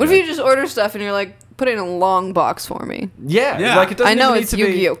 yes. What if you just order stuff and you're like, put it in a long box for me? Yeah, Yeah. like it doesn't I know even need it's to be-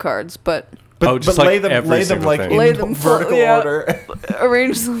 Yu-Gi-Oh cards, but But, Oh, just but like lay them, every lay them single like thing. in Lay them vertical yeah. order.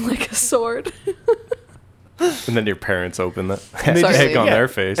 arrange them like a sword. And then your parents open the they just- egg on yeah. their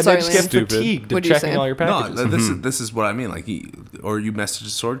face. And Sorry, they just get Stupid. fatigued What of are you checking saying? all your No, packages. this is what I mean. Like, or you message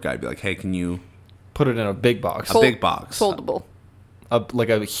a sword guy, be like, "Hey, can you Put it in a big box, a big box? Foldable. like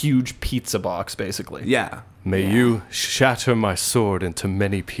a huge pizza box, basically. Yeah, May you shatter my sword into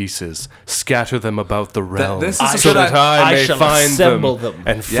many pieces, scatter them about the realm, this is a so good that idea. I may shall find assemble them, them.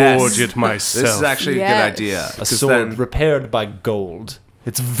 and Yes. forge it myself. this is actually a Yes. good idea. A 'Cause sword then repaired by gold.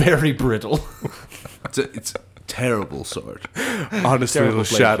 It's very brittle. it's a terrible sword. honestly it'll Terrible blade.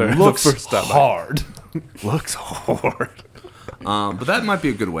 shatter Looks the first time. hard. Looks hard. But that might be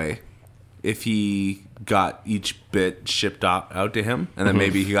a good way if he got each bit shipped out to him, and then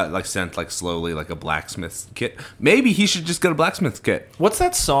maybe he got like sent like slowly like a blacksmith's kit. Maybe he should just get a blacksmith's kit What's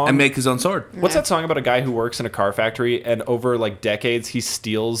that song? and make his own sword. What's that song about a guy who works in a car factory and over like decades he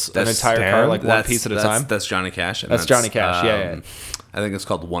steals an entire car like one piece at a time? That's Johnny Cash. And That's Johnny Cash, yeah. I think it's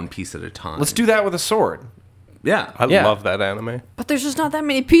called One Piece at a Time. Let's do that with a sword. Yeah. I Yeah. love that anime. But there's just not that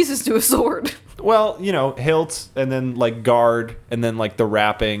many pieces to a sword. Well, hilt and then like guard and then like the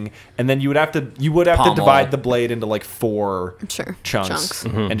wrapping and then you would have to Pommel. divide the blade into like 4 Sure. chunks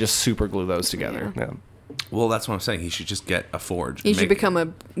and just super glue those together. Yeah. Well, that's what I'm saying. He should just get a forge. He should become a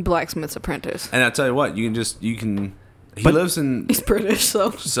blacksmith's apprentice. And I'll tell you what, he lives in. He's British,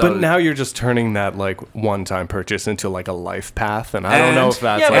 so. So, But now you're just turning that like one-time purchase into like a life path, and I don't know if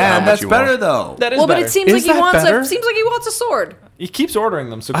that's like how and much that's you better want. though. That is Well, but better. it seems Is like he that wants better? a sword. He keeps ordering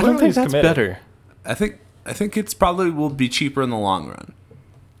them, so I clearly don't think he's that's committed. better. I think it's probably will be cheaper in the long run.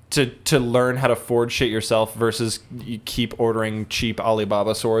 To learn how to forge shit yourself versus you keep ordering cheap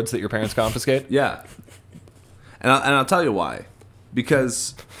Alibaba swords that your parents confiscate. Yeah. And I'll tell you why.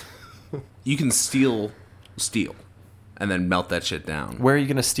 Because you can steal steel and then melt that shit down. Where are you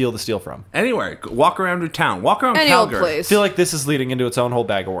going to steal the steel from? Anywhere. Walk around your town. Walk around Any old Calgary. I place. feel like this is leading into its own whole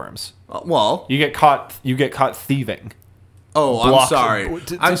bag of worms. Well, You get caught thieving. oh, I'm blocks sorry.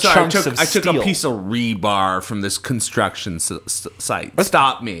 of- I'm sorry. chunks of I took a steel. piece of rebar from this construction site.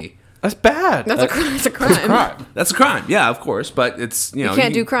 Stop me. That's bad. That's a crime. That's a crime. Yeah, of course. But it's, You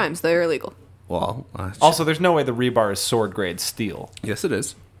can't do crimes. They're illegal. Well, Also, there's no way the rebar is sword grade steel. yes, it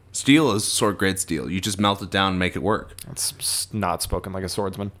is. Steel is sword grade steel. You just melt it down and make it work. It's not spoken like a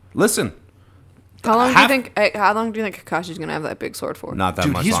swordsman. Listen, How long Half- do you think? How long do you think Kakashi's gonna have that big sword for? not that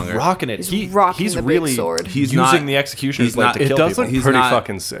Dude, much he's longer. rocking it. He's rocking he's the big really sword. He's using not- the executioner's he's blade not- to it kill does people. look pretty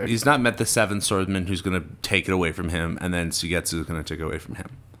fucking sick. He's not met the seventh swordsman who's going to take it away from him, and then Sugetsu is going to take it away from him.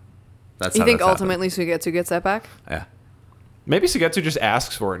 That's You how think that's happened. ultimately Sugetsu gets that back? Yeah. Maybe Sugetsu just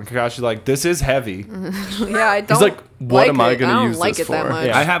asks for it, and Kakashi's like, "This is heavy." Yeah, I don't. like, what am I it. gonna I don't use like this it that for? much.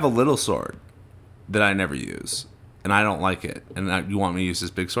 Yeah. I have a little sword that I never use, and I don't like it. And you want me to use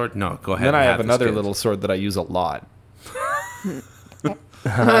this big sword? No, go ahead. Then I and have this, another kid. little sword that I use a lot.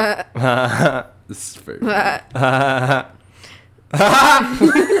 This is very funny.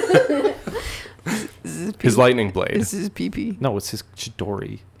 His lightning blade. This is PP. No, it's his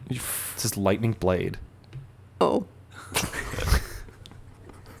Chidori. It's his lightning blade. Oh.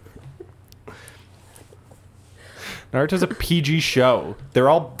 Naruto's a PG show. They're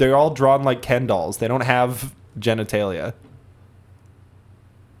all drawn like Ken dolls. They don't have genitalia.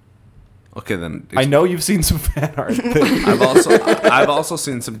 Okay, then. I know you've seen some fan art. I've also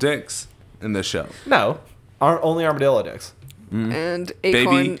seen some dicks in this show. No, only armadillo dicks. And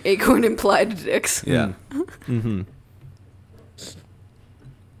Baby. acorn implied dicks. Yeah.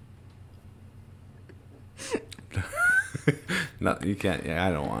 No, you can't. Yeah,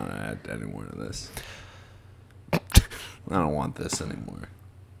 I don't want to add any more to this. I don't want this anymore.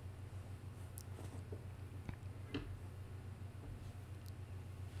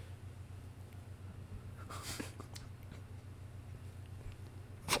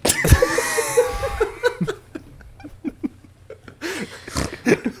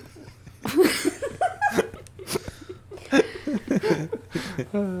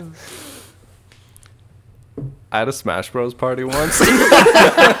 I had a Smash Bros. Party once.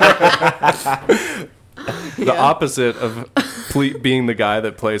 The opposite of being the guy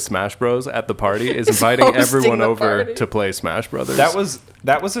that plays Smash Bros. At the party is inviting hosting everyone the over party. to play Smash Brothers.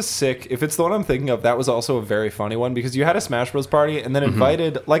 That was a sick. If it's the one I'm thinking of, that was also a very funny one because you had a Smash Bros. Party and then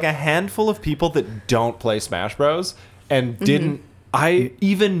invited like a handful of people that don't play Smash Bros. And didn't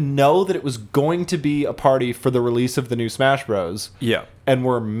even know that it was going to be a party for the release of the new Smash Bros. yeah. And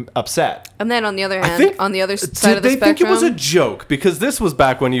were upset. And then on the other I hand, think- on the other side of the Did they spectrum, think it was a joke? Because this was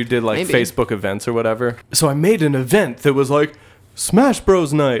back when you did like Maybe. Facebook events or whatever. So I made an event that was like Smash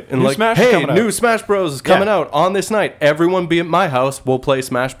Bros night and New like, Smash is hey, coming out. new Smash Bros is coming Yeah. out on this night. Everyone be at my house. We'll play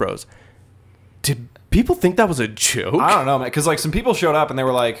Smash Bros. Did people think that was a joke? I don't know, man. Because like some people showed up and they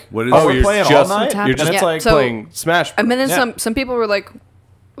were like, What is- "Oh, Oh, we're you're playing all just- night." You're just And it's Yeah, like, so- playing Smash Bros. and then Yeah. some people were like,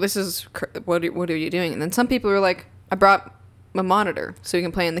 "This is what are you doing?" And then some people were like, "I brought a monitor so you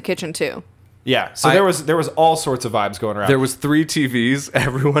can play in the kitchen too." yeah. So there was all sorts of vibes going around. There was 3 TVs.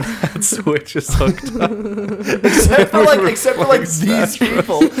 Everyone had Switches hooked up. except for like these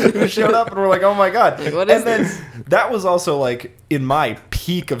people who showed up and were like, "Oh my god!" Like, what is and then that was also like in my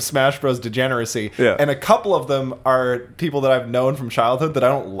peak of Smash Bros. Degeneracy. Yeah. And a couple of them are people that I've known from childhood that I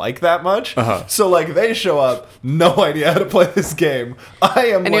don't like that much. Uh-huh. So, like, they show up, no idea how to play this game. I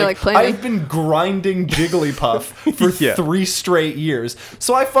am And you're like, "Play me." I've been grinding Jigglypuff for Yeah. 3 straight years.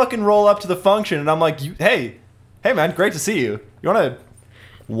 So I fucking roll up to the function and I'm like, hey man, great to see you. You want to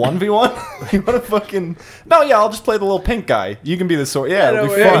 1v1? You want to fucking... No, yeah, I'll just play the little pink guy. You can be the sword. Yeah,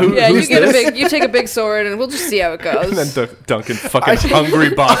 it'll be fun. Yeah, you Who's get this? you take a big sword, and we'll just see how it goes. And then Duncan fucking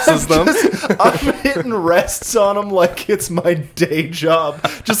hungry boxes them. I'm hitting rests on him like it's my day job.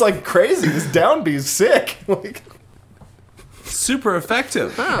 Just like crazy. This down B is sick. Like, Super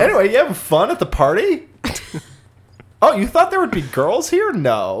effective. anyway, you having fun at the party? Oh, you thought there would be girls here?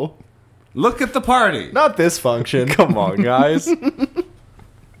 No. Look at the party. Not this function. Come on, guys.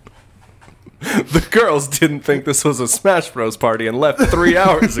 The girls didn't think this was a Smash Bros. Party and left 3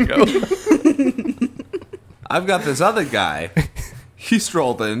 hours ago. I've got this other guy. He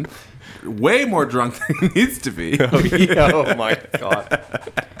strolled in, way more drunk than he needs to be. Oh my god.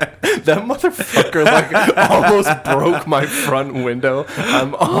 That motherfucker like almost broke my front window.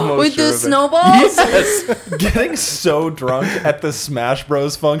 I'm almost With sure the of it. snowballs? Yes. Getting so drunk at the Smash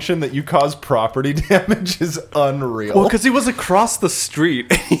Bros function that you cause property damage is unreal. Well, because he was across the street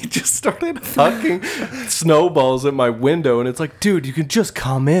and he just started hucking snowballs at my window, and it's like, dude, you can just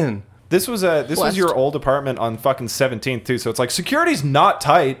come in. This was Blessed. your old apartment on fucking 17th too, so it's like security's not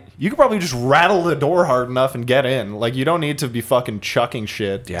tight. You could probably just rattle the door hard enough and get in. Like you don't need to be fucking chucking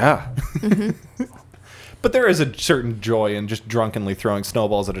shit. Yeah. But there is a certain joy in just drunkenly throwing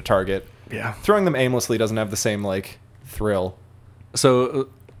snowballs at a target. Yeah. Throwing them aimlessly doesn't have the same like thrill. So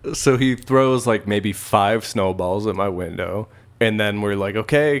he throws like maybe 5 snowballs at my window, and then we're like,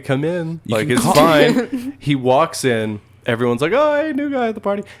 okay, come in. Like, can it's call- fine. He walks in. Everyone's like, oh, hey, new guy at the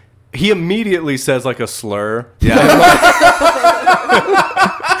party. He immediately says like a slur.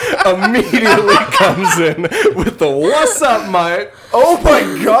 Immediately comes in with the "What's up, Mike?" Oh my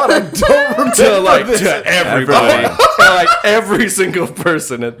god, I don't remember to everybody, like every single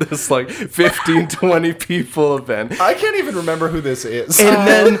person at this like 15, 20 people event. I can't even remember who this is. And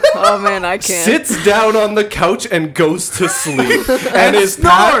then Oh man, I can't. sits down on the couch and goes to sleep and is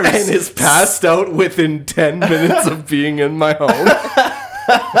passed out within 10 minutes of being in my home.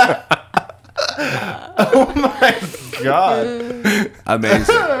 Oh my god.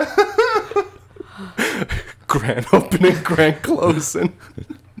 Amazing. Grand opening, grand closing.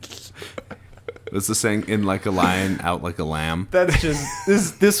 It's the saying, in like a lion, out like a lamb. That's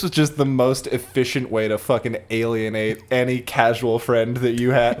just this was just the most efficient way to fucking alienate any casual friend that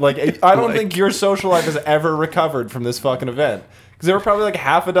you had. Like I don't think your social life has ever recovered from this fucking event. Because there were probably like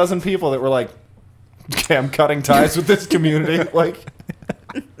half a dozen people that were like, okay, I'm cutting ties with this community. Like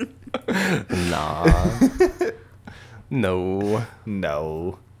Nah. No.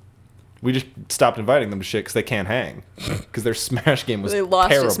 We just stopped inviting them to shit because they can't hang. Because their Smash game was They lost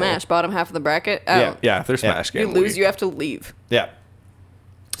terrible. at Smash, bottom half of the bracket. Oh. Yeah. Yeah, their Smash You game. lose, you have to leave. Yeah.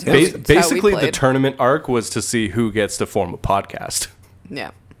 That's how we Basically, the played. tournament arc was to see who gets to form a podcast. Yeah,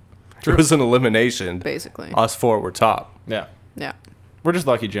 It was an elimination. basically. Us 4 were top. Yeah. Yeah. We're just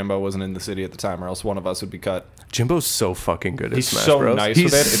lucky Jimbo wasn't in the city at the time, or else one of us would be cut. Jimbo's so fucking good at He's Smash so Bros. nice He's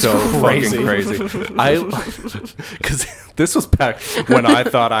with it. It's so crazy. fucking crazy. Because this was back when I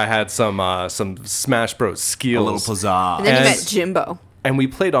thought I had some Smash Bros. A skills. little pizzazz. And then you And- met Jimbo. And we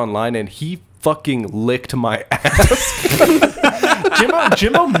played online, and he fucking licked my ass.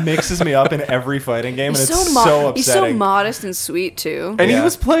 Jimbo mixes me up in every fighting game, and He's it's so, so he's so upsetting. modest and sweet too. And he Yeah.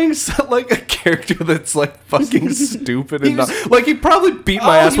 was playing like a character that's like fucking stupid and like he probably beat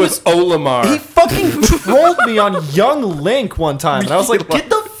my ass he with Olimar. He fucking trolled me on Young Link one time, and I was like, "Get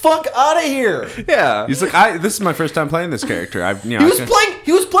the fuck out of here!" yeah. He's like, this is my first time playing this character. He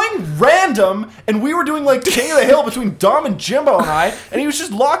was playing random, and we were doing like King of the Hill between Dom and Jimbo and I, and he was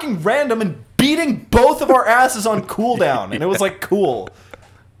just locking random and beating both of our asses on cooldown, and it was like cool.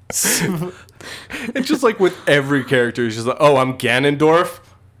 It's just like with every character, he's just like, oh, I'm Ganondorf.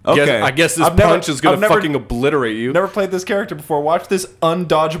 Okay. I guess this I've never- punch is gonna I've never- fucking obliterate you. Never played this character before. Watch this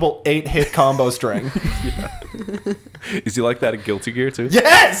undodgeable 8-hit combo string. Is he like that at Guilty Gear too?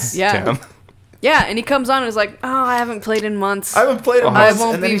 Yes. Yeah. Damn. Yeah, and he comes on and is like, "Oh, I haven't played in months." I haven't played in I months,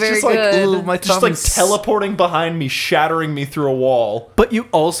 won't and then be he's very just like, good. Ooh, my just like thumbs. teleporting behind me, shattering me through a wall. But you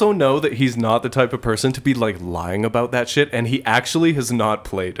also know that he's not the type of person to be like lying about that shit, and he actually has not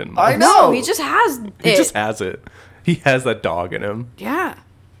played in months. I know. No, he just has it. He just has it. He has that dog in him. Yeah.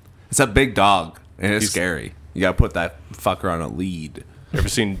 It's a big dog, and it's He's- scary. You gotta put that fucker on a lead. Ever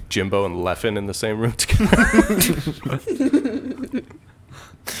seen Jimbo and Leffen in the same room together?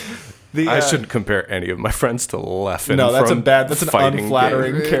 I shouldn't compare any of my friends to Leffen. No, that's from that's an fighting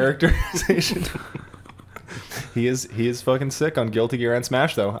unflattering game. characterization. He is fucking sick on Guilty Gear and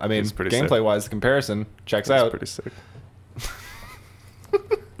Smash though. I mean, He's pretty sick. gameplay wise, the comparison checks That's out. pretty sick.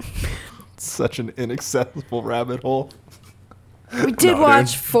 Such an inaccessible rabbit hole. We did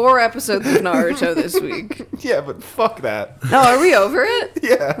watch 4 episodes of Naruto this week. Yeah, but fuck that. No, are we over it?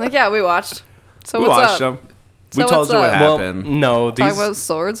 Yeah. Like, yeah, we watched. So We what's watched up? them. So We told what's you what up? Well, happened. no, Talk about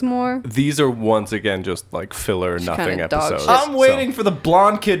swords more? these are once again just like filler nothing kinda dog episodes. shit. I'm waiting for the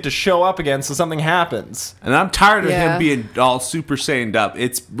blonde kid to show up again so something happens. And I'm tired of Yeah. him being all Super Saiyaned up.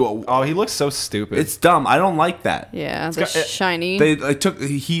 It's Oh, he looks so stupid. it's dumb. I don't like that. Yeah, the got- shiny. They took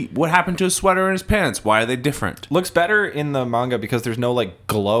what happened to his sweater and his pants? Why are they different? looks better in the manga because there's no like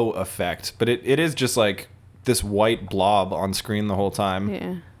glow effect, but it is just like this white blob on screen the whole time.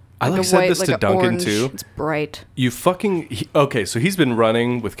 yeah. I Like a said white, this like to a Duncan orange. too. It's bright. You fucking okay? So he's been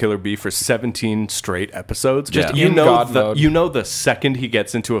running with Killer Bee for 17 straight episodes. Just you in know God the mode. you know the second he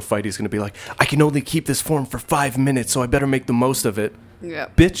gets into a fight, he's gonna be like, I can only keep this form for 5 minutes, so I better make the most of it, Yeah.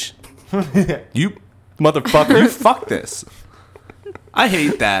 bitch, You motherfucker. you fuck this. I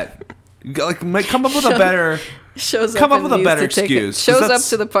hate that. Come up with a better. Shows Come up up and with a needs better to take it. excuse, 'cause Shows up that's-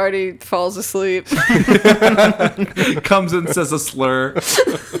 to the party, falls asleep. Comes and says a slur.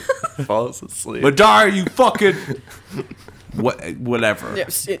 Falls asleep. Madara, you fucking. Whatever.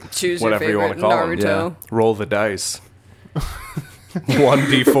 Yes, choose Whatever you your wanna favorite call 'em, Naruto. Roll the dice.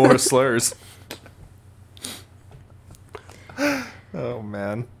 1d4 slurs. Oh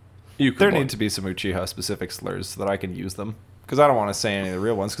man. You could There want- need to be some Uchiha specific slurs so that I can use them. Because I don't want to say any of the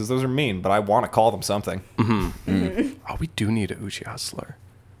real ones because those are mean, but I want to call them something. Oh, we do need a Uchiha slur.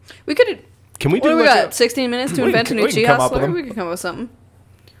 We could. Can we What do do we like got? 16 minutes to we invent can- an we can Uchiha come up with slur? them. We could come up with something.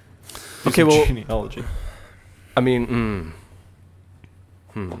 Okay, well, Genealogy. I mean,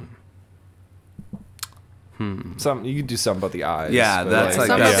 Some you can do something about the eyes. Yeah, but, that's like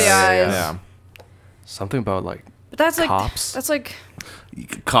Something about the eyes. Yeah. something about like But that's like Cops. that's like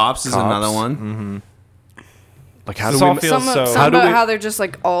Cops is Cops. another one. like how This do all we feels some, so- some How do about we- how they're just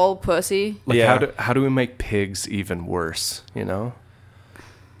like all pussy. like Yeah. how do we make pigs even worse? You know.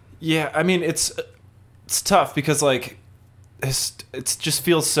 Yeah, I mean it's tough because like it just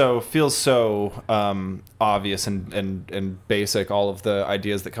feels so obvious and basic, all of the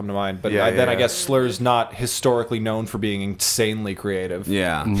ideas that come to mind. But Yeah, then I yeah. guess slur's not historically known for being insanely creative.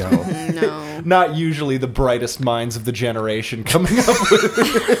 Yeah. No. No. Not usually the brightest minds of the generation coming up with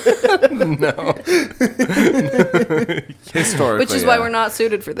Historically. Which is why we're not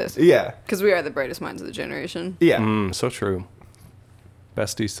suited for this. Yeah. Because we are the brightest minds of the generation. Yeah. So true.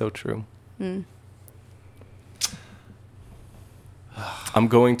 Bestie, so true. I'm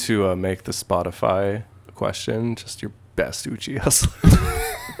going to make the Spotify question just your best Uchiha slur.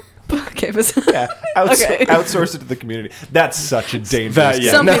 Okay, but Yeah. Okay. Outsource it to the community. That's such a dangerous That-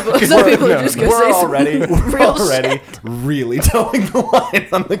 yeah. some No, people are just gonna we're say some already real already shit. really towing the line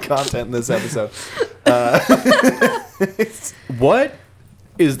on the content in this episode. What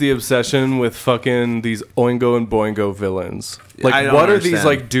is the obsession with fucking these Oingo and Boingo villains? Like, I don't what are these understand.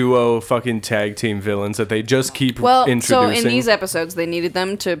 like duo fucking tag team villains that they just keep Well, so introducing? in these episodes, they needed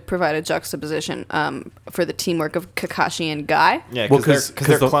them to provide a juxtaposition for the teamwork of Kakashi and Guy. Yeah, Well, because 'cause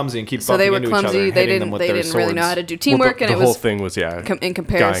they're the- clumsy and keep So bumping they were into each other clumsy. and They hitting them didn't. with They their didn't really know swords. how to do Well, teamwork, the and it whole was thing was in Guy and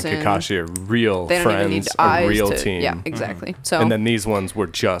comparison. Kakashi are real They don't even need friends, eyes a real to, team. Yeah, exactly. So, And then these ones were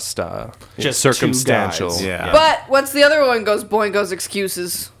just Just two circumstantial. guys. Yeah. but what's the other one goes? Boingo's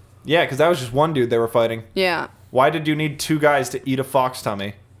excuses. Yeah, because that was just one dude they were fighting. Yeah, Why did you need two guys to eat a fox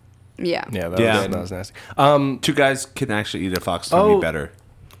tummy? yeah. Yeah, that Yeah. was nasty. Two guys can actually eat a fox tummy better.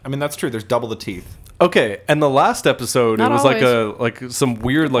 I mean, that's true. There's double the teeth. Okay, and the last episode, Not it was always. like some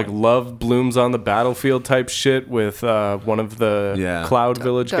weird like love blooms on the battlefield type shit with one of the Yeah. Cloud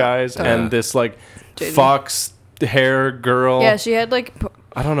Village guys Yeah. and this like Jaden. fox hair girl. Yeah, she had like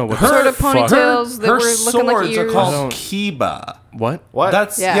I don't know what sort of fuck- ponytails that her were looking like swords are ears. I called don't- Kiba. What? What?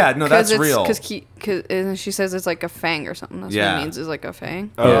 That's no, that's real. Because she says it's like a fang or something. That's what Yeah. it means is like a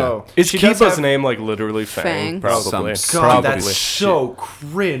fang. Oh. Is She does Kiba's have- name like literally Fang? Fang. Probably. Some- God, Probably. that's so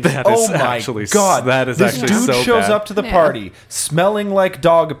cringe. That oh is my actually god, that is this actually dude so shows bad. up to the Yeah. party smelling like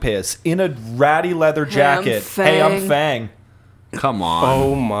dog piss in a ratty leather jacket. Hey, I'm Fang. Fang. Come on.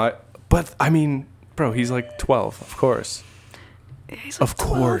 Oh my! But I mean, bro, he's like 12, of course. He's like Of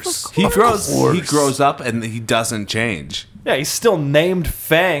 12, course. He grows. He course. grows up and he doesn't change. Yeah, he's still named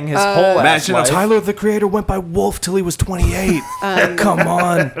Fang his whole ass Imagine life. Tyler the Creator went by Wolf till he was 28. Come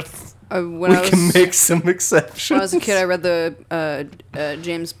on, When we I was, can make some exceptions. when I was a kid, I read the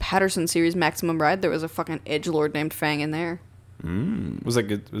James Patterson series Maximum Ride. There was a fucking edgelord named Fang in there. Was it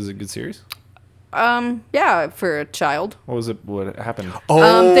good? Was it a good series? Yeah, for a child. What was it? What happened?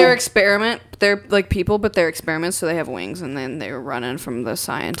 They're experiment. They're like people, but they're experiments, so they have wings, and then they're running from the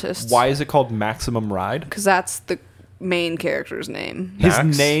scientists. Why is it called Maximum Ride? Because that's the main character's name. His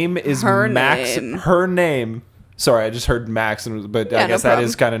Max? name is Her Max. name. Her name. Sorry, I just heard Max, but Yeah, I guess no that problem.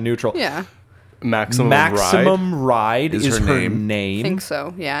 is kind of neutral. Yeah, Maximum Ride Is is her her name. name. I think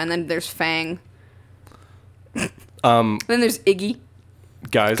so. Yeah, and then there's Fang. Um, Then there's Iggy.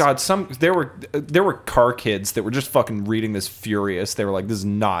 guys, God, there were car kids that were just fucking reading this furious. They were like, "This is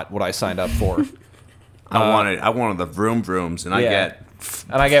not what I signed up for," I wanted the vroom vrooms, and I yeah. get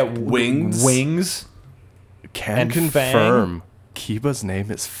and I get wings. Wings. can and confirm Kiba's name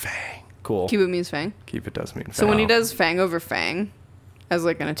is Fang. Cool. Kiba means Fang. Kiba does mean Fang. So when he does Fang over Fang as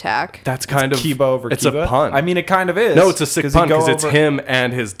like an attack, that's kind of Kiba over it's Kiba. a pun. I mean, it kind of is. no, it's a sick 'cause he pun go because it's over- him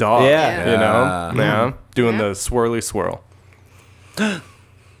and his dog. Yeah. you know, yeah, doing Yeah. the swirly swirl.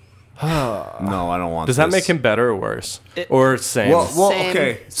 No, I don't want. Does that this. make him better or worse, or same? Well, Same.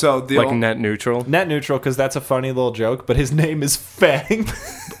 okay. So the like net neutral. Net neutral because that's a funny little joke, but his name is Fang.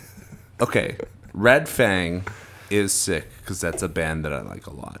 okay, Red Fang is sick because that's a band that I like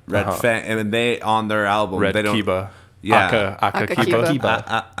a lot. Red Fang, and they on their album Red they don't. Kiba. Yeah. Aka Aka Kiba.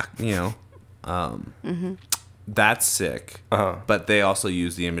 Kiba. You know, that's sick. But they also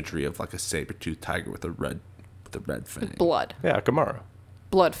use the imagery of like a saber-toothed tiger with a red fang. blood, Yeah, Kamara.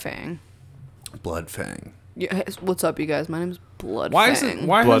 blood Fang. Blood Fang. Yeah, hey, what's up, you guys? My name's Blood Why Fang. isn't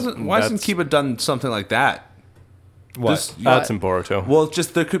why Blood- hasn't why hasn't that's- Kiba done something like that? What? Just- That's in Boruto. Well,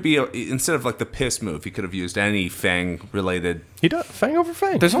 just there could be instead of like the piss move, he could have used any fang related He does Fang over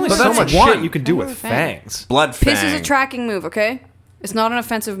Fang. There's only But so that's much one. shit you can do Fang with over Fang. fangs. blood fang. Piss is a tracking move, okay? It's not an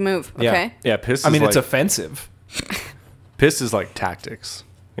offensive move, Yeah. okay? yeah, piss. I mean, is it's like, offensive. piss is like tactics.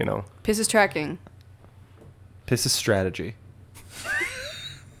 You know, Piss is tracking. Piss is strategy.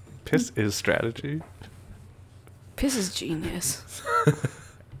 piss is strategy. Piss is genius.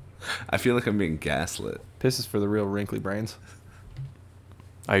 I feel like I'm being gaslit. Piss is for the real wrinkly brains.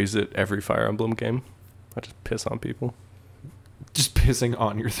 I use it every Fire Emblem game. I just piss on people. Just pissing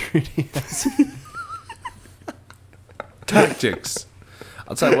on your 3DS. Tactics.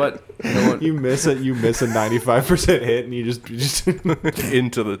 I'll tell you what. You know what? you miss it. You miss a 95% hit, and you just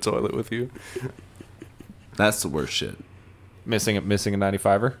Into the toilet with you. That's the worst shit. missing a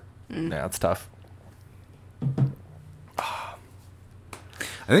 95er. Yeah, it's tough.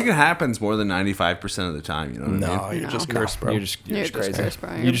 I think it happens more than 95% of the time. You know what I mean? you're No. just cursed, bro. You're just You're just crazy. cursed,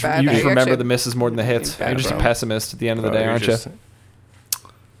 bro. You You're just, bad, you bad. just You're remember actually- the misses more than the hits. bad, You're just a bro. pessimist at the end of the Bro, day, you're aren't just- you?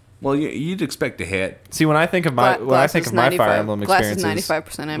 Well, you'd expect to hit. See, when I think of my Fire Emblem glass experiences, is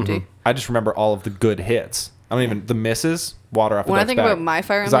 95% empty. I just remember all of the good hits. I don't even the misses. Water off. When a I duck's think back. about my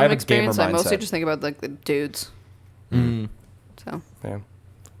Fire 'Cause I have Emblem a gamer experience, I mostly mindset. just think about like the dudes. Mm. So Yeah.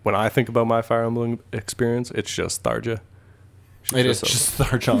 When I think about my Fire Emblem experience, it's just Tharja. She's It is a- just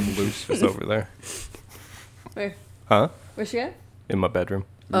Tharja on loose. She's over there. where? Huh? Where's she at? In my bedroom.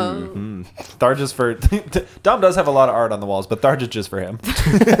 Oh, Tharja's for Dom does have a lot of art on the walls, but Tharja's just for him.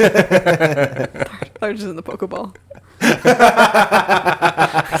 they're just in the Pokeball.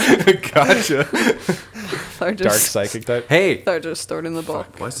 Gotcha. They're Dark just psychic type. Hey, they're just stored in the ball.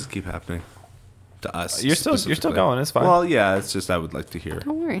 why does this keep happening to us? You're still specifically? going. It's fine. Well, yeah. It's just I would like to hear.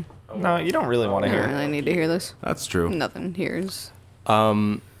 Don't worry. No, you don't really want I to don't hear. really need to hear this. That's true. Nothing here is.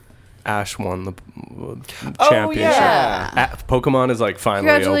 Ash won the Oh, championship. yeah. Pokemon is like finally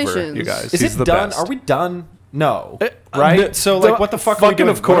over, Congratulations. you guys. Is He's it the done? best. Are we done? No. Right? Right? So, like, what the fuck are we Fucking doing?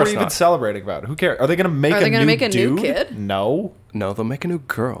 of course What are we even not. celebrating about? Who cares? Are they going to make Are a they gonna new make a new dude? kid? No. No, they'll make a new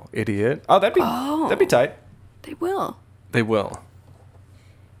girl, idiot. Oh, that'd be tight. They will. They will.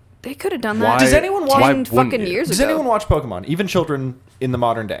 They could have done Why- that. Does anyone watch- 10 why wouldn't fucking you? years Does ago? anyone watch Pokemon? Even children in the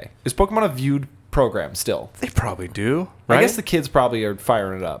modern day. Is Pokemon a viewed program still? They probably do, right? I guess the kids probably are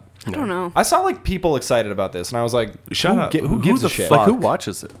firing it up. I don't know. I saw like people excited about this, and I was like, Shut up. Who Who gives the a shit? like who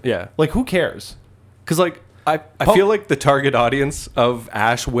watches it? Yeah, Like, who cares? because like I feel like the target audience of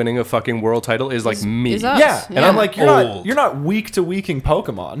Ash winning a fucking world title is like me. is us. Yeah, and Yeah. I'm like, Old. you're not week to weeking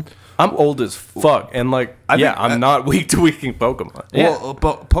Pokemon. I'm old as fuck, and like I think I'm not weak to weaking Pokemon. Well,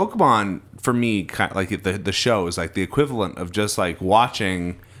 but Pokemon for me, kind of like the show is like the equivalent of just like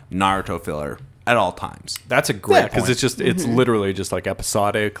watching Naruto filler at all times. That's a great Yeah, because point. it's just it's literally just like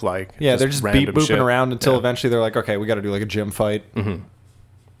episodic, like Yeah, they're just beep random booping shit. around until Yeah. eventually they're like, okay, we got to do like a gym fight. Mm-hmm.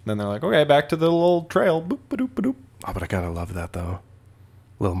 Then they're like, okay, back to the little trail. Boop, ba-doop, ba-doop. Oh, but I gotta love that though.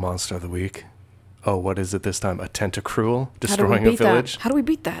 Little monster of the week. Oh, what is it this time? A Tentacruel How do we destroying a beat village that? How do we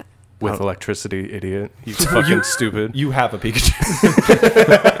beat that? with electricity, idiot. You fucking stupid. You have a Pikachu.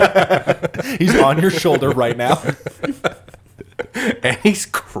 He's on your shoulder right now. And he's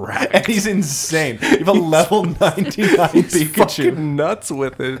cracked. And he's insane. You have a level 99 Pikachu. Fucking nuts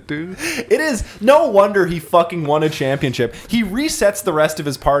with it, dude. It is no wonder he fucking won a championship. He resets the rest of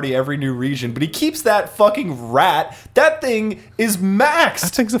his party every new region, but he keeps that fucking rat. That thing is maxed.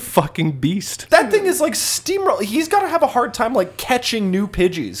 That thing's a fucking beast. That thing is like steamroll. He's got to have a hard time like catching new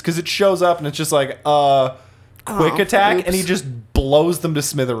Pidgeys because it shows up and it's just like quick attack, oops. and he just blows them to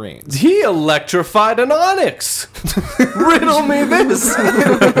smithereens. He electrified an Onyx. Riddle me this.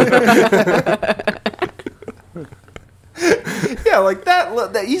 Yeah, like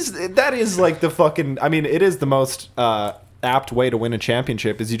that is like the fucking. I mean, it is the most apt way to win a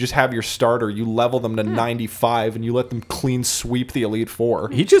championship. Is you just have your starter, you level them to 95, and you let them clean sweep the Elite Four.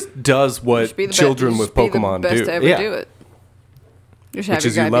 He just does what Just be the children with just be the Pokemon best do. to ever Yeah. do it. Just have Which your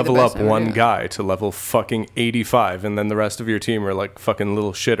is you guy be the level best up to ever one do it. guy to level fucking 85, and then the rest of your team are like fucking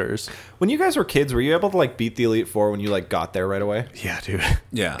little shitters. When you guys were kids, were you able to like beat the Elite Four when you like got there right away? Yeah, dude.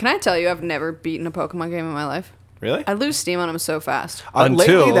 Yeah. Can I tell you, I've never beaten a Pokemon game in my life. Really? I lose steam on them so fast. Lately,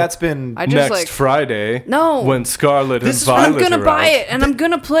 Until that's been. I just Next like Friday, No. when Scarlet and This is- Violet I'm gonna arrive. buy it and I'm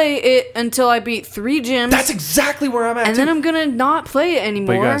gonna play it until I beat 3 gyms. That's exactly where I'm at. and too. then I'm gonna not play it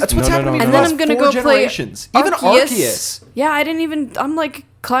anymore. guys- That's what's No, no, happening no, to no. me and for then the I'm last gonna 4 go play generations. Even Arceus. Yeah, I didn't even. I'm like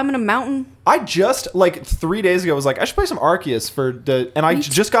climbing a mountain. I just like 3 days ago was like I should play some Arceus for the, and I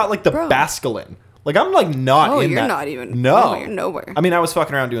just got like the Bro. Basculin. Like I'm like not Oh, in you're that. not even. No, you're nowhere. I mean, I was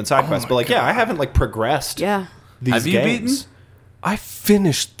fucking around doing side quests, but like, yeah, I haven't like progressed. Yeah. These Have you games. beaten? I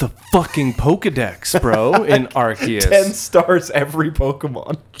finished the fucking Pokedex, bro, in Arceus. 10 stars every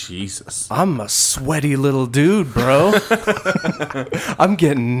Pokemon. Jesus. I'm a sweaty little dude, bro. I'm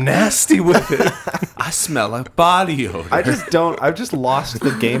getting nasty with it. I smell like body odor. I just don't. I've just lost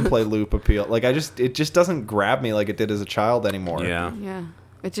the gameplay loop appeal. Like it just doesn't grab me like it did as a child anymore. Yeah. Yeah.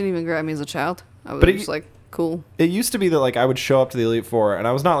 It didn't even grab me as a child. I was But it- just like, cool. It used to be that like I would show up to the Elite Four, and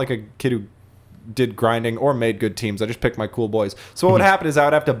I was not like a kid who did grinding or made good teams. I just picked my cool boys. So what would happen is I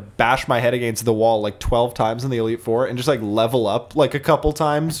would have to bash my head against the wall like 12 times in the Elite Four and just like level up like a couple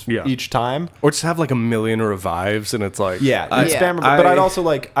times Yeah. each time. Or just have like a million revives, and it's like, Yeah, I- you'd spam, but I'd also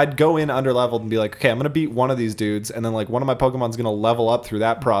like I'd go in under leveled and be like, okay, I'm gonna beat one of these dudes, and then like one of my Pokemon's gonna level up through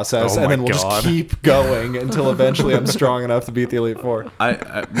that process, Oh and my then we'll God. just keep going until eventually I'm strong enough to beat the Elite Four.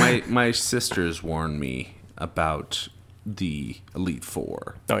 My sisters warned me about the Elite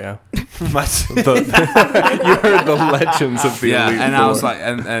Four. oh yeah. My- You heard the legends of the Yeah, Elite and Four. I was like,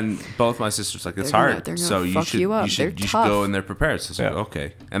 and both my sisters like, it's They're gonna- hard. they're gonna So you fuck should you up. you should They're you should go tough. in there prepared. So I was like, Yeah.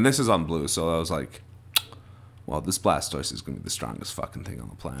 okay. And this is on blue, so I was like, well, this Blastoise is gonna be the strongest fucking thing on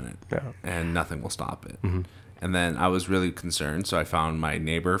the planet, Yeah. and nothing will stop it. Mm-hmm. And then I was really concerned, so I found my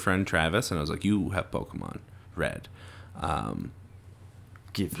neighbor friend Travis, and I was like, you have Pokemon Red.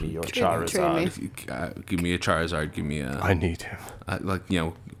 Give me your Trade me. Charizard. If you, give me a Charizard. Give me a I need him. like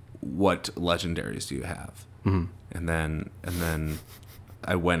what legendaries do you have? Mm-hmm. And then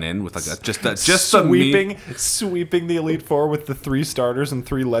I went in with like just a me- Sweeping the Elite Four with the 3 starters and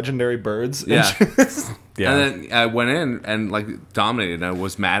 3 legendary birds. And Yeah. Yeah. And then I went in and like dominated. And I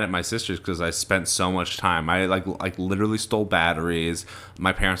was mad at my sisters because I spent so much time. I like literally stole batteries.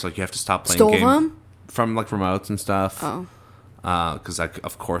 My parents were like, you have to stop playing Stole games them? from like remotes and stuff. Oh. Because I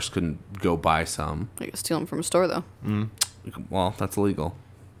of course couldn't go buy some. I could steal them from a store, though. Well, that's illegal.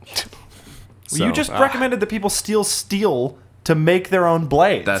 Well, you just recommended that people steal steel to make their own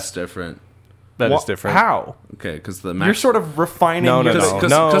blades. That's different. That is Wha- different. How? Okay, because the You're sort of refining. No, no, your- no.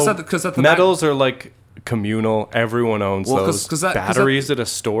 'Cause no. at the Metals are like communal. Everyone owns Well, those 'cause that- 'cause that- batteries at a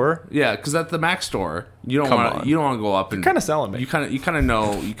store. Yeah, because at the Mac store, you don't Come want on. to go up and kinda selling me. You kind of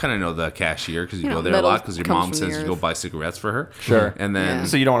know the cashier because you You go know, there a metal lot because your comes mom from says the you go earth. buy cigarettes for her. Sure. and then Yeah.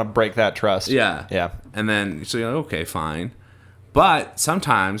 So you don't want to break that trust. yeah, Yeah. and then so you're like, okay, fine. But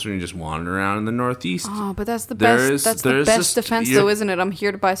sometimes when you just wander around in the Northeast, Oh, but that's the There best. is- That's there the is best just- defense, you're- though, isn't it? I'm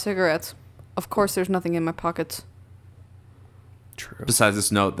here to buy cigarettes. Of course, there's nothing in my pockets. True. besides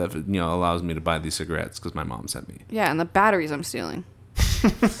this note that allows me to buy these cigarettes because my mom sent me. Yeah, and the batteries I'm stealing.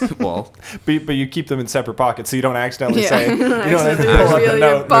 Well, But you keep them in separate pockets so you don't accidentally say. You don't Accidentally have to pull up reveal a your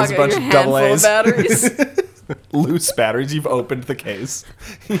note. There's a pocket, bunch your of double handful of A's. batteries. Loose batteries. You've opened the case.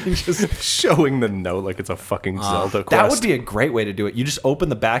 You just Showing the note like it's a fucking Zelda quest. That would be a great way to do it. You just open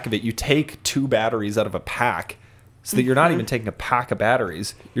the back of it. You take 2 batteries out of a pack so that you're not even taking a pack of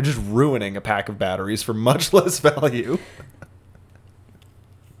batteries. You're just ruining a pack of batteries for much less value.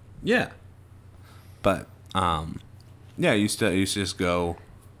 yeah, but yeah, I used to just go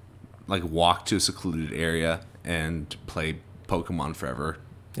like walk to a secluded area and play Pokemon forever.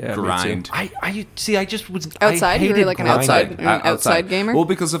 Yeah, me too. grind. I see. I just was Outside? I You were hated like an grinding. outside- You're an outside gamer? Well,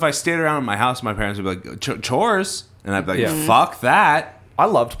 because if I stayed around at my house, my parents would be like, chores. And I'd be like, Yeah. fuck that. I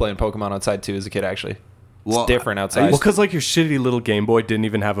loved playing Pokemon outside too as a kid. Actually, Well, it's different outside. Well, because like your shitty little Game Boy didn't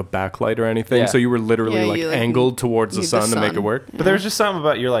even have a backlight or anything, Yeah. so you were literally Yeah, like you, like, angled towards the need the sun to make it sun. work. but there's just something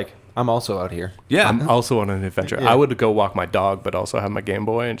about you're like, I'm also out here. Yeah. I'm also on an adventure. Yeah. I would go walk my dog, but also have my Game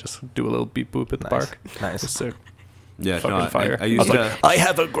Boy and just do a little beep boop at the Nice. park. Nice. It's sick. yeah. Fucking no, fire. I used was to. like, I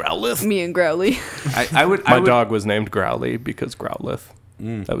have a Growlithe. Me and Growly. I would. My I would, dog was named Growly because Growlithe.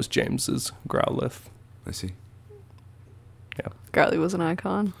 Mm, That was James's Growlithe. I see. Yeah, Growly was an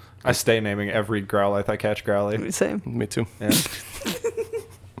icon. I stay naming every Growlithe I catch Growly. Same. me too. Yeah.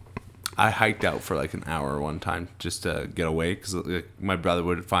 I hiked out for like an hour one time just to get away because my brother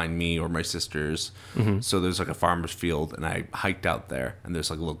would find me or my sisters. So there's like a farmer's field, and I hiked out there, and there's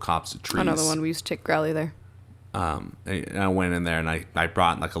like little copse of trees. Another one. We used to take Growly there. And I went in there, and I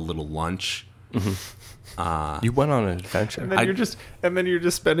brought like a little lunch. You went on an adventure. And then you're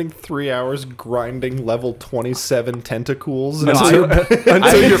just spending 3 hours grinding level 27 tentacles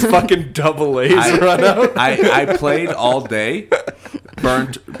Until your fucking double A's run out. I played all day.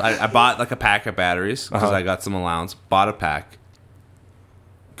 I bought like a pack of batteries because I got some allowance. Bought a pack.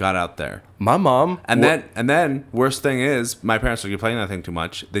 Got out there. My mom And then worst thing is my parents were playing that thing too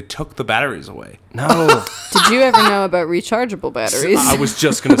much. They took the batteries away. no. Did you ever know about rechargeable batteries? I was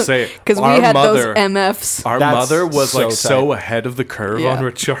just gonna say it Because we Our had mother- those MFs. Our That's mother was so like so tight. ahead of the curve Yeah. on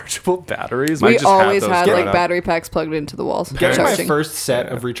rechargeable batteries. We just always those had growing like up. battery packs plugged into the walls. Getting my charging. first set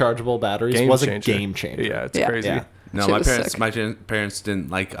of rechargeable batteries Game was changer. a game changer. Yeah, it's Yeah. crazy. Yeah. No, Shit my was parents sick. parents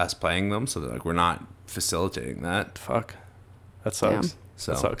didn't like us playing them, so they're like, we're not facilitating that. Fuck, that sucks. Damn.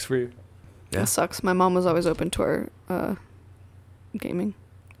 So That sucks for you. Yeah. That sucks. My mom was always open to our gaming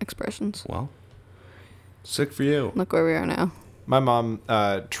expressions. well, sick for you. Look where we are now. My mom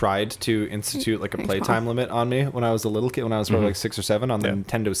tried to institute like a Thanks, playtime limit on me when I was a little kid, when I was probably like 6 or 7 on the Yeah.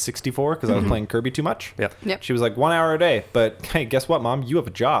 Nintendo 64 because I was playing Kirby too much. Yeah. Yep. She was like 1 hour a day, but hey, guess what, Mom? You have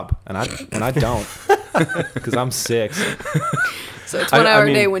a job, and I don't because I'm 6. So it's 1 hour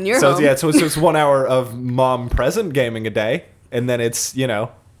a day mean, when you're so home. yeah, so it's 1 hour of mom present gaming a day, and then it's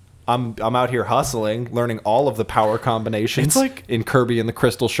I'm out here hustling, learning all of the power combinations It's like- in Kirby and the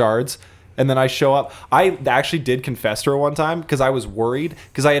Crystal Shards. And then I show up. I actually did confess to her one time because I was worried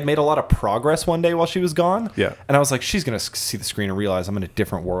because I had made a lot of progress one day while she was gone. Yeah. And I was like, she's going to see the screen and realize I'm in a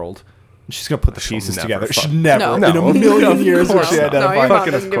different world. And she's going to put the She'll pieces never together. fuck- She'd never No. in a No. million Of years would course she not. No, identify. your mom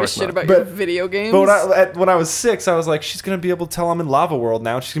Fucking doesn't of give a course shit not. about But- your video games. But when I was 6, I was like, she's going to be able to tell I'm in Lava World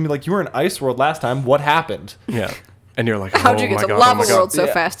now. And she's going to be like, you were in Ice World last time. What happened? Yeah. And you're like, How'd oh you get my to God, Lava oh my God. World so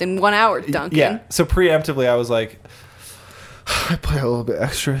Yeah. fast in 1 hour, Duncan? Yeah. So preemptively, I was like, I play a little bit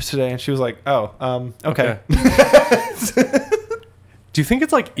extra today. And she was like, oh, okay. Do you think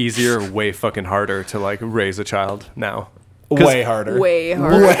it's like easier or way fucking harder to like raise a child now? 'Cause- Way harder. Way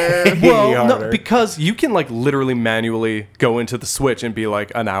harder. Well, harder. no, because you can like literally manually go into the Switch and be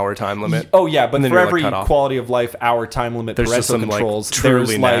like an hour time limit. Oh yeah, but And then for you're, like, every cut off. quality of life hour time limit There's just parental some, like, controls, truly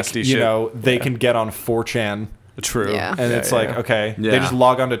there's like nasty you shit. know they Yeah. can get on 4chan True. Yeah. and it's like okay, Yeah. they just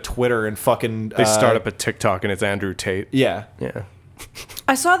log onto Twitter and fucking They start up a TikTok and it's Andrew Tate. yeah. Yeah.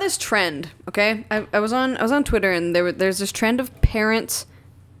 I saw this trend. Okay, I was on Twitter and there's this trend of parents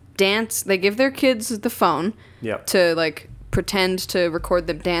dance. They give their kids the phone Yep. to like pretend to record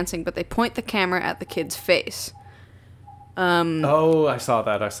them dancing, but they point the camera at the kid's face. Oh, I saw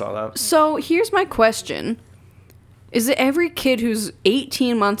that. So here's my question: is that every kid who's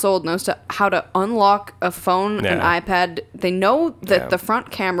 18 months old knows how to unlock a phone, an Yeah. iPad? They know that Yeah. the front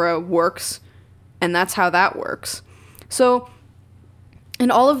camera works, and that's how that works. So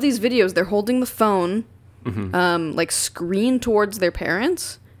in all of these videos, they're holding the phone, like screen towards their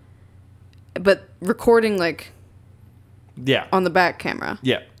parents, but recording like Yeah. on the back camera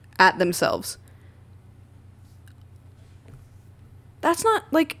Yeah. at themselves. That's not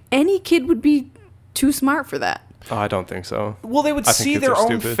like any kid would be too smart for that. Oh, I don't think so. Well, they would I think see kids their are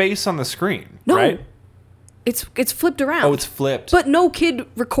own stupid. face on the screen, No. right? It's flipped around. Oh, it's flipped. But no kid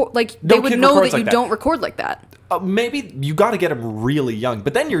record like No they would kid know records that you like that. don't record like that. Maybe you got to get them really young,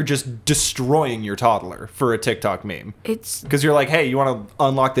 but then you're just destroying your toddler for a TikTok meme. It's Because you're like, hey, you want to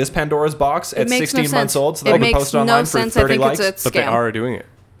unlock this Pandora's box at it makes 16 no months sense. old so that It I can makes post it online no for sense. 30 I think likes? it's a But they scam. are doing it.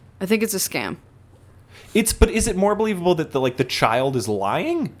 I think it's a scam. But is it more believable that the child is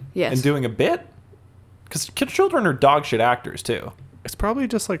lying Yes. and doing a bit? Because children are dog shit actors too. It's probably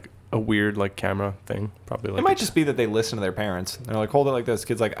just like a weird like camera thing. Probably like It might just be that they listen to their parents. They're like, hold it like this.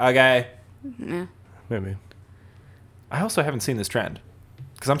 Kid's like, okay. Yeah. maybe. I also haven't seen this trend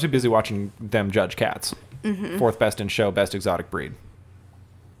because I'm too busy watching them judge cats. Mm-hmm. Fourth best in show, best exotic breed.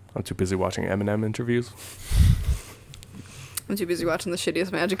 I'm too busy watching Eminem interviews. I'm too busy watching the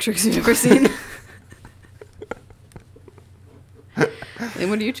shittiest magic tricks you've ever seen. And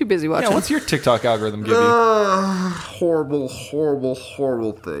what are you too busy watching? Yeah, what's your TikTok algorithm give you? Horrible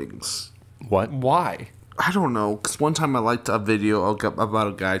things. What? Why? I don't know, because one time I liked a video about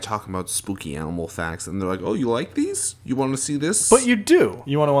a guy talking about spooky animal facts, and they're like, "Oh, you like these? You want to see this?" But you do.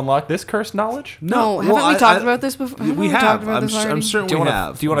 You want to unlock this cursed knowledge? No, well, haven't we talked about this before? We have. Talked about I'm, this I'm already? certain Do you we want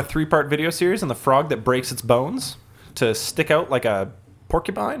have. do you want a 3-part video series on the frog that breaks its bones to stick out like a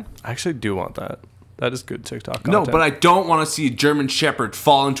porcupine? I actually do want that. That is good TikTok No, content. but I don't want to see a German Shepherd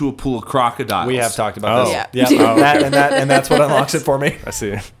fall into a pool of crocodiles. We have talked about this. Yeah. Yeah, and that's what unlocks it for me. I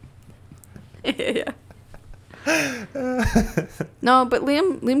see. Yeah. No, but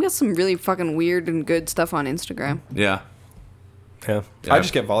Liam got some really fucking weird and good stuff on Instagram. Yeah. Yeah. Yeah. I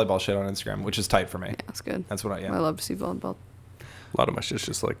just get volleyball shit on Instagram, which is tight for me. Yeah, that's good. That's what I I am. love to see volleyball. A lot of my shit's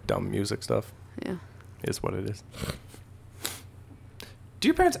just like dumb music stuff. Yeah. Is what it is. Do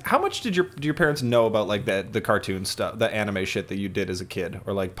your parents? How much do your parents know about like the cartoon stuff, the anime shit that you did as a kid,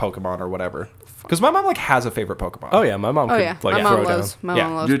 or like Pokemon or whatever? Because my mom like has a favorite Pokemon. Oh yeah, my mom Oh could yeah, like my throw mom down. loves. My Yeah.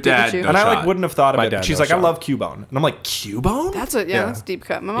 mom loves Your dad Pikachu. does. And I like shot. wouldn't have thought of My it. dad But she's no like, I shot. love Cubone, and I'm like, Cubone? That's a Yeah. that's a deep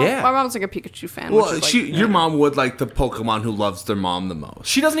cut. My mom, Yeah. my mom's like a Pikachu fan. Well, which is like, your mom would like the Pokemon who loves their mom the most.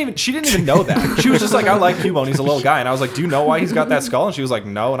 She didn't even know that. She was just like, I like Cubone. He's a little guy, and I was like, do you know why he's got that skull? And she was like,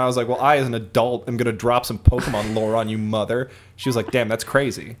 no. And I was like, well, I as an adult am gonna drop some Pokemon lore on you, mother. She was like, damn, that's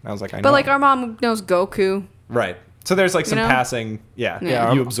crazy. And I was like, I know. But like our mom knows Goku. right. So there's like some know? passing. Yeah.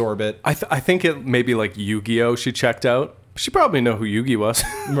 Yeah. You absorb it. I think it maybe like Yu-Gi-Oh she checked out. She probably know who Yu-Gi was.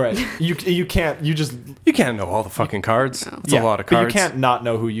 Right. You can't. You just. You can't know all the fucking cards. It's a lot of But cards. you can't not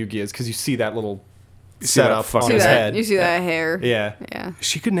know who Yugi is because you see that little see that setup fucking on See his that? head. You see that hair? Yeah. Yeah.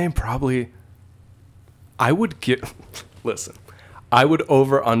 She could name probably. I would get. Listen, I would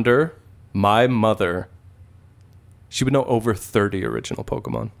over under my mother. She would know over 30 original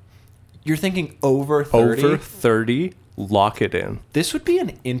Pokemon. You're thinking over 30? Over 30. Lock it in. This would be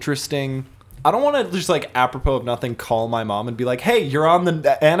an interesting. I don't want to just like apropos of nothing call my mom and be like, "Hey, you're on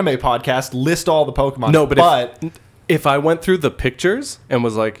the anime podcast. List all the Pokemon." No, but if I went through the pictures and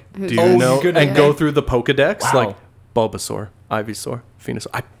was like, "Do you Oh, know?" you could- and go through the Pokedex, Wow. like Bulbasaur, Ivysaur, Venusaur,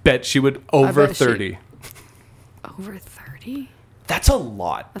 I bet she would over bet she- 30. Over 30? that's a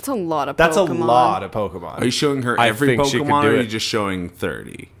lot. That's a lot of That's Pokemon. a lot of Pokemon. Are you showing her I every think she could Pokemon, do or are it. you just showing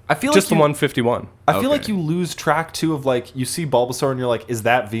 30? I feel Just like the you, 151. I feel like Okay. you lose track too of like you see Bulbasaur and you're like, "Is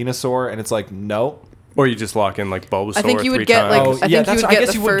that Venusaur?" And it's like, "No." Or you just lock in like Bulbasaur. I think you would 3 get, times. like- Oh, I think yeah. you That's. would I get guess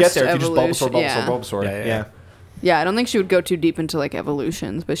the you would get first there if you just Bulbasaur, evolution, yeah. Bulbasaur. Yeah, yeah, Yeah. Yeah, I don't think she would go too deep into like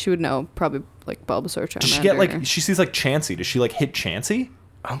evolutions, but she would know probably like Bulbasaur, Charmander. Does she get like? She sees like Chansey. Does she like hit Chansey?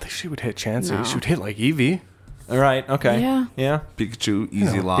 I don't think she would hit Chansey. No. She would hit like Eevee. All right. Okay. Yeah. Yeah. Pikachu,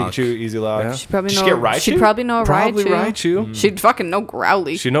 easy Yeah. lock. Pikachu, easy lock. Yeah. She'd probably Does know. she get Raichu? She'd probably know a Probably Raichu. Raichu. She'd fucking know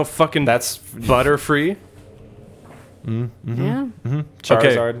Growly. She know fucking That's Butterfree. Yeah.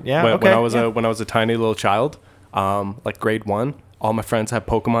 Charizard. Yeah. When, okay. when I was a tiny little child, like grade 1, all my friends had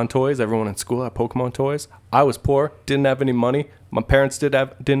Pokemon toys. Everyone in school had Pokemon toys. I was poor, didn't have any money. My parents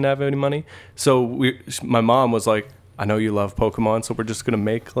didn't have any money. So my mom was like, I know you love Pokemon, so we're just gonna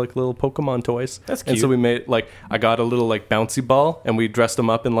make like little Pokemon toys. That's And so cute. we made like I got a little like bouncy ball, and we dressed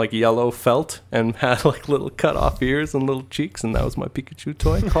them up in like yellow felt and had like little cut off ears and little cheeks, and that was my Pikachu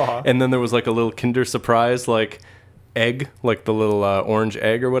toy. Aw. And then there was like a little Kinder Surprise like egg, like the little orange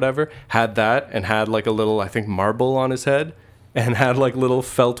egg or whatever. Had that and had like a little I think marble on his head, and had like little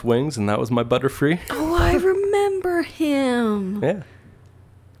felt wings, and that was my Butterfree. Oh, I remember him. Yeah.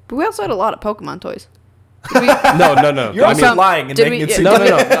 But we also had a lot of Pokemon toys. Did we, No. You're I also mean, lying and did making we, it yeah, seem No, did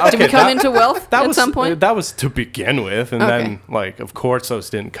no, we- no. Did we Okay, come that- into wealth that at was some point? That was to begin with, and Okay. then like of course those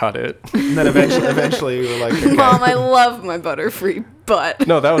didn't cut it. And then eventually we were like, okay. Mom, I love my Butterfree, but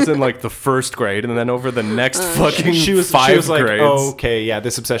No, that was in like the first grade, and then over the next fucking she was five like, grades. oh, okay, yeah,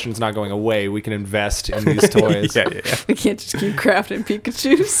 this obsession's not going away. We can invest in these toys. yeah. we can't just keep crafting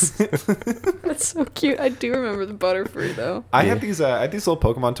Pikachus. That's so cute. I do remember the Butterfree though. I had these little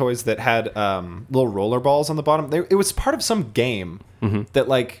Pokemon toys that had little roller balls on the bottom. It was part of some game that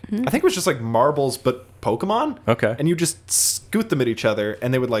like I think it was just like marbles but Pokemon. Okay. And you just scoot them at each other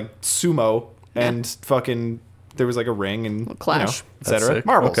and they would like sumo and fucking there was like a ring and clash. That's etc. sick.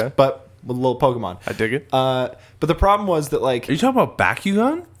 Marbles, Okay. but with little Pokemon. I dig it. But the problem was that like Are you talking about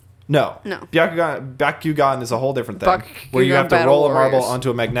Bakugan? No. No. Bakugan is a whole different thing. where you Bakugan have to Battle roll a marble Warriors. onto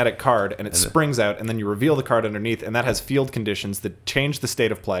a magnetic card and it springs out and then you reveal the card underneath and that has field conditions that change the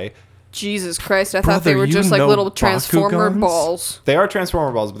state of play. Jesus Christ! I thought they Brother, were you just like know little transformer Bakugans? balls. They are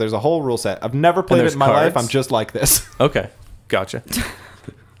Transformer balls, but there's a whole rule set. I've never played it there's in my life. cards? I'm just like this. Okay, gotcha.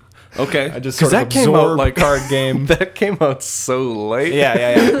 Okay. I just Because sort of that came out absorbed like card game. That came out so late.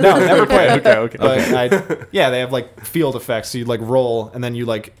 Yeah. No, never played. Okay. But they have like field effects. So you like roll, and then you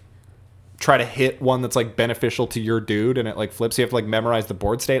like try to hit one that's like beneficial to your dude, and it like flips. You have to like memorize the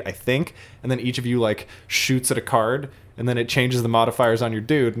board state, I think, and then each of you like shoots at a card, and then it changes the modifiers on your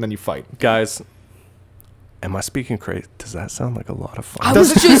dude, and then you fight. Guys, am I speaking crazy? Does that sound like a lot of fun? I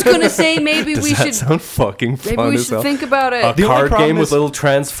was just gonna say maybe Does we that should sound fucking fun maybe we as should hell? think about A it. The only card problem game with is- little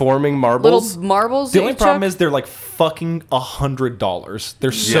transforming marbles? Little marbles. The that only you problem chuck? is they're like fucking $100.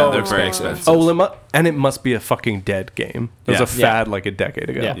 They're so they're very expensive. expensive. Oh, and it must be a fucking dead game. It was Yeah. a fad like a decade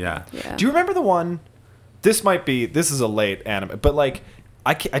ago. Yeah. Yeah. Yeah. Do you remember the one? This is a late anime, but like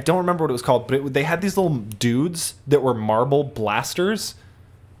I don't remember what it was called. But they had these little dudes that were marble blasters,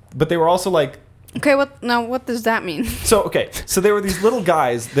 but they were also like Okay, what does that mean? so. Okay, so they were these little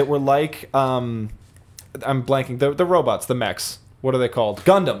guys that were like I'm blanking the robots, the mechs. What are they called?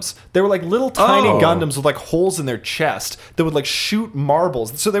 Gundams. They were like little tiny Oh. Gundams with like holes in their chest that would like shoot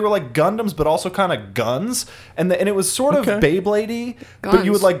marbles. So they were like Gundams, but also kind of guns. And it was sort of Okay. Beyblade-y, but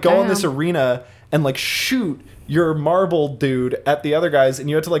you would Guns, like go in this damn. arena and like shoot your marble dude at the other guys, and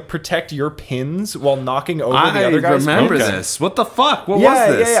you had to like protect your pins while knocking over the I other guys. remember pins. this. What the fuck? What Yeah,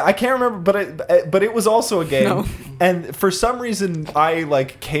 was this? yeah. I can't remember, but it was also a game, No. and for some reason I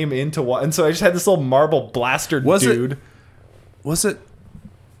like came into one, and so I just had this little marble blaster Was it- dude. Was it?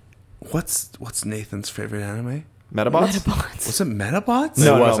 What's Nathan's favorite anime? Metabots? Metabots. Was it Metabots?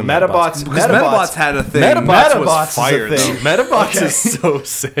 No, It no, wasn't Metabots. Because Metabots had a thing. Metabots was fire, a thing. though. Metabots is so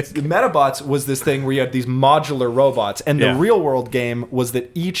sick. Metabots was this thing where you had these modular robots, and Yeah. the real world game was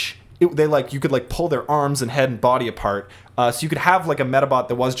that you could like pull their arms and head and body apart. So you could have like a Metabot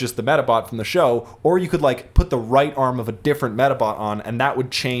that was just the Metabot from the show, or you could like put the right arm of a different Metabot on, and that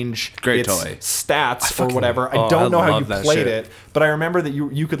would change Great its toy. stats or fucking- whatever. oh, I don't I know how love you that played shit. it, but I remember that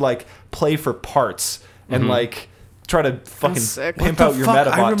you could like play for parts and like try to fucking sick. pimp What out the your fuck?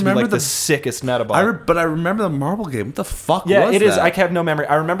 I Metabot to be remember like the the- sickest Metabot. But I remember the marble game. What the fuck Yeah, was it is. that? I have no memory.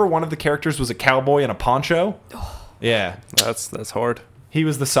 I remember one of the characters was a cowboy in a poncho. Yeah, That's hard. he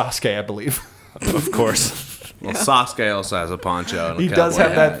was the Sasuke, I believe. Of course. Well, Sasuke also has a poncho. And a He does cowboy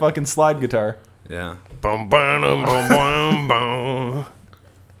have that hat. fucking slide guitar. Yeah. Bum, bum, bum, bum, bum.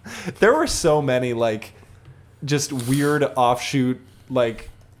 There were so many like just weird offshoot like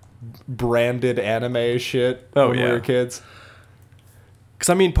branded anime shit Oh, when we yeah. were kids. Because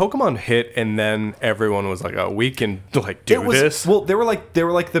I mean, Pokemon hit, and then everyone was like, "Oh, we can like do this." Well, they were like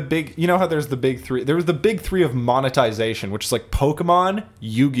the big. You know how there's the big three. There was the big three of monetization, which is like Pokemon,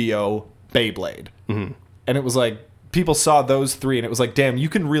 Yu-Gi-Oh, Beyblade, and it was like people saw those three, and it was like, damn, you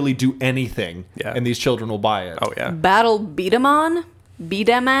can really do anything, Yeah. and these children will buy it. Oh yeah. Battle Beataman?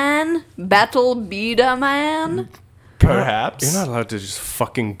 Beataman? Battle Beataman? Perhaps. You're not allowed to just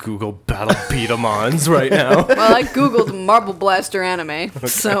fucking Google Battle Beat-em-ons right now. Well, I googled Marble Blaster anime,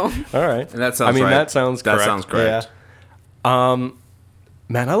 so All right. And that sounds I mean, right. that sounds correct. That sounds correct. Yeah.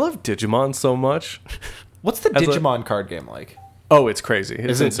 Man, I love Digimon so much. What's the As a- Digimon card game like? Oh, it's crazy.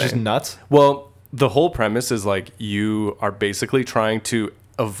 It's Is it insane. just nuts? Well, the whole premise is like you are basically trying to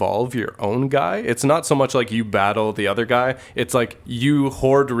evolve your own guy. It's not so much like you battle the other guy. It's like you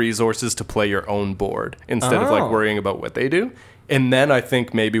hoard resources to play your own board instead of like Oh. worrying about what they do. And then I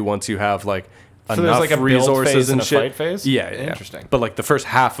think maybe once you have like there's, enough like, a build resources phase and and a shit. fight phase? Yeah. Interesting. But like the first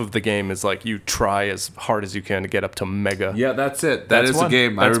half of the game is like you try as hard as you can to get up to mega. Yeah, that's it. That That's is a one.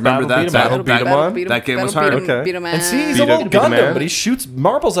 game. I That's remember Battle that. Beat 'em Battle up. Beat 'em on? That game was hard. Okay. Beataman. And see, he's Beat a a- little beat a Gundam, man. but he shoots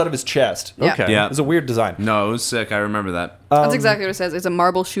marbles out of his chest. Yeah. Okay. Yeah. It's a weird design. No, it was sick. I remember that. That's exactly what it says. It's a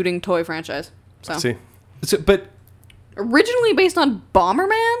marble shooting toy franchise. So See? But originally based on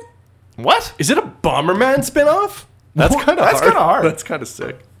Bomberman? what? Is it a Bomberman spinoff? That's kind of That's hard. kinda hard. That's kind of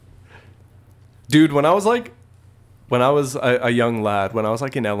sick. Dude, when I was a young lad, when I was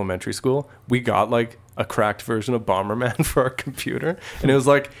like in elementary school, we got like a cracked version of Bomberman for our computer. And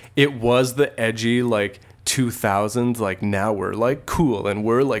it was the edgy like 2000s, like now we're like cool and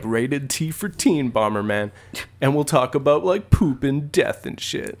we're like rated T for teen Bomberman. And we'll talk about like poop and death and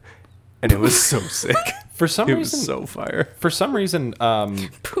shit. And it was so sick. For some It was reason, so fire.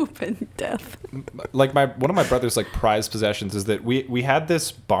 Poop and death. like one of my brother's like prized possessions is that we had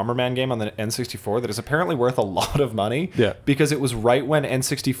this Bomberman game on the N64 that is apparently worth a lot of money. Yeah. Because it was right when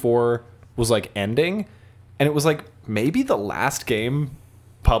N64 was like ending, and it was like maybe the last game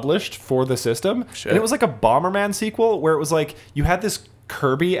published for the system. Shit. And it was like a Bomberman sequel where it was like you had this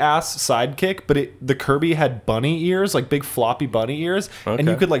Kirby ass sidekick, but the Kirby had bunny ears, like big floppy bunny ears, and you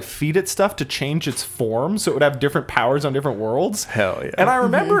Okay. could like feed it stuff to change its form so it would have different powers on different worlds. Hell yeah. And I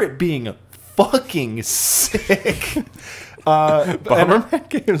remember it being fucking sick. Bomberman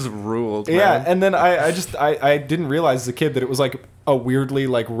games ruled. Yeah, man. and then I didn't realize as a kid that it was like a weirdly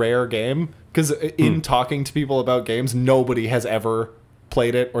like rare game because in talking to people about games, nobody has ever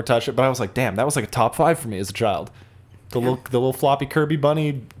played it or touched it. But I was like, damn, that was like a top 5 for me as a child. The little floppy Kirby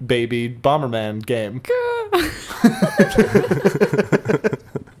Bunny baby Bomberman game.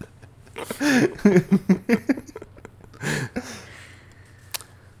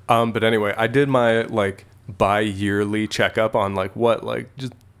 But anyway, I did my like bi-yearly checkup on like what like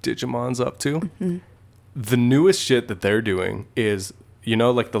just Digimon's up to. Mm-hmm. The newest shit that they're doing is, you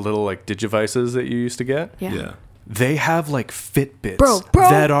know, like the little like Digivices that you used to get. Yeah. They have like Fitbits Bro.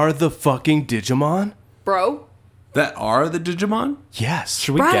 that are the fucking Digimon. Bro. That are the Digimon? Yes.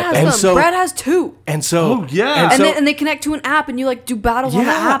 Should we Brad get has that? And them. so- Brad has 2. And so, yeah. and, so, And they connect to an app and you like do battles on the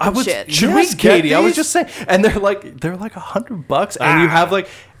app and shit. Should Yes, we, Katie? get I was these? just saying, and they're like $100, and you have like,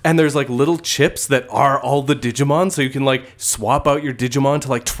 and there's like little chips that are all the Digimon, so you can like swap out your Digimon to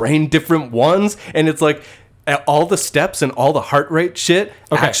like train different ones, and it's like all the steps and all the heart rate shit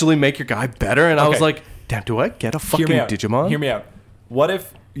actually make your guy better. And I was Okay. like, damn, do I get a fucking Hear me out. Digimon? Hear me out. What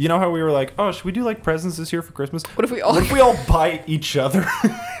if you know how we were like, oh, should we do like presents this year for Christmas? What if we all buy each other?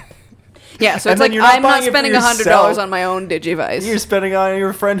 Yeah, so And it's then like you're not I'm not buying it for spending yourself. $100 on my own Digivice. You're spending on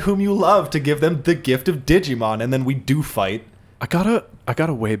your friend whom you love to give them the gift of Digimon, and then we do fight. I got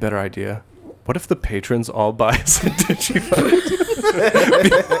a way better idea. What if the patrons all buy us a Digimon?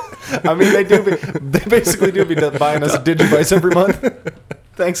 I mean, they basically do be buying us a Digivice every month.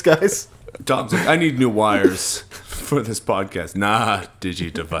 Thanks, guys. Tom's like, I need new wires for this podcast. Nah,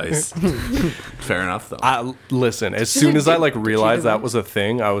 Digi-device. Fair enough, though. Listen, as soon as I like realized that was a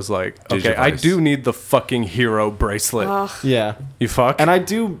thing, I was like, okay, I Digivice. do need the fucking hero bracelet. Yeah, You fuck? and I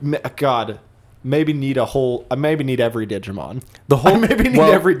do. God, maybe need every Digimon. The whole- I maybe need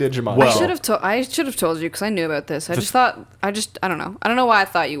well- every Digimon. well- I should have told you because I knew about this. I don't know. I don't know why I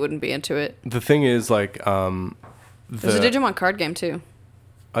thought you wouldn't be into it. The thing is, like, There's a Digimon card game too.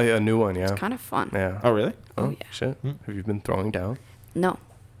 a new one, yeah. Kind of fun. Yeah. Oh, really? Oh, yeah. shit. Have you been throwing down? No.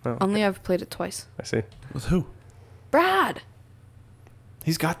 Oh, Only I've played it twice. I see. With who? Brad.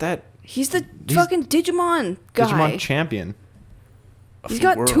 He's got that He's the fucking Digimon guy. Digimon champion. He's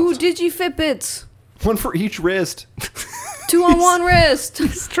got world. 2 Digi Fitbits. One for each wrist. 2 on one wrist.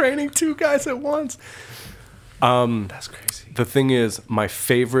 He's training 2 guys at once. That's crazy. The thing is, my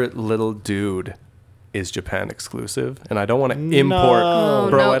favorite little dude is Japan exclusive, and I don't want to import. Oh,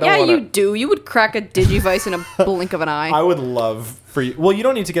 Bro, no. I don't Yeah, wanna, you do. You would crack a Digivice in a blink of an eye. I would love for you. Well, you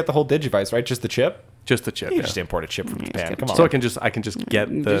don't need to get the whole Digivice, right? Just the chip. Just the chip. You Yeah. just import a chip from Japan. get Come a on. So I can just get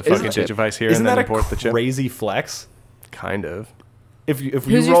the Just fucking the chip. Digivice here Isn't and then that import a the chip. crazy flex? Kind of. If Who's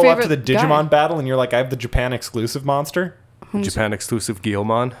you your roll up to the favorite Digimon guy? battle and you're like, I have the Japan exclusive monster. Japan exclusive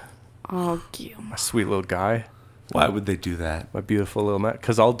Guilmon, Oh, Gil. my sweet little guy, Why would they do that? my beautiful little man.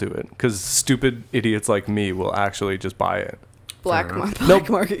 Because I'll do it. Because stupid idiots like me will actually just buy it. Black Nope.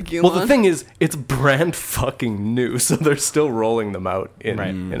 Market Gilmon. Well, the thing is, it's brand fucking new, so they're still rolling them out in Right.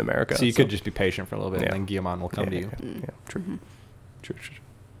 in America. So you could just be patient for a little bit, Yeah. and then Guilmon will come to you. Yeah, true. True.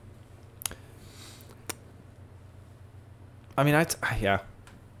 I mean, I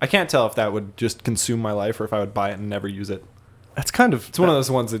can't tell if that would just consume my life or if I would buy it and never use it. That's kind of It's one of those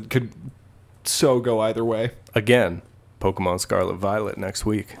ones that could so go either way. again, Pokemon Scarlet Violet next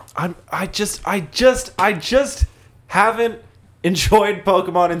week. I just haven't enjoyed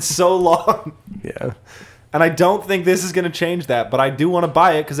Pokemon in so long. Yeah. And I don't think this is going to change that, but I do want to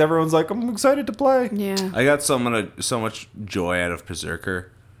buy it because everyone's like, I'm excited to play. Yeah. I got so much joy out of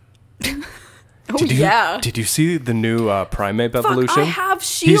Berserker. Oh, yeah. Did you see the new Primate Fuck, evolution? I have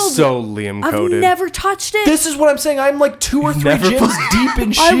Shield. He's so Liam I've coded. never touched it. This is what I'm saying. I'm like 2 or 3 never gyms deep in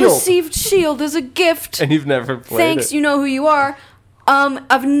I Shield. received Shield as a gift. And you've never played Thanks, it. you know who you are. I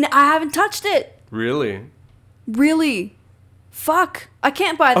haven't touched it. Really? Really. Fuck. I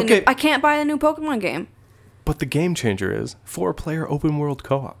can't buy the Okay. new Pokemon game. But the game changer is 4-player open world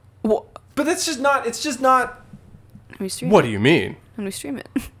co-op. Well, but it's just not. Let me stream What it. do you mean? Let me stream it.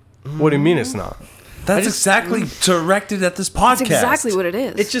 What do you mean it's not? That's exactly directed at this podcast. That's exactly what it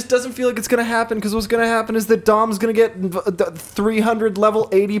is. It just doesn't feel like it's going to happen because what's going to happen is that Dom's going to get 300 level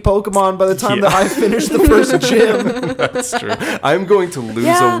 80 Pokemon by the time that I finish the first gym. That's true. I'm going to lose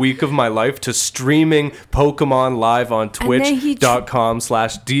Yeah. a week of my life to streaming Pokemon live on then he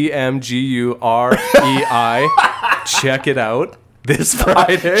twitch.com/DMGUREI. Check it out this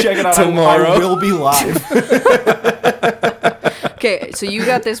Friday. Check it out. Tomorrow. I will be live. Okay, so you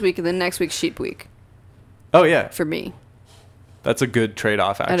got this week, and then next week's Sheep Week Oh, yeah. for me. That's a good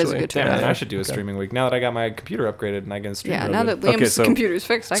trade-off, actually. That is a good Damn, trade-off. man, I should do a streaming week now that I got my computer upgraded and I can stream. Yeah, real now good. that Liam's so- computer's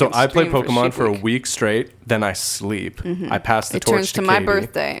fixed, I So can I play stream Pokemon for a Sheep week straight, then I sleep. I pass the It torch turns to to my Katie.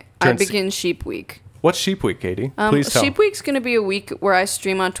 birthday. I Turns to- begin Sheep Week. What's Sheep Week, Katie? Please tell. Sheep Week's going to be a week where I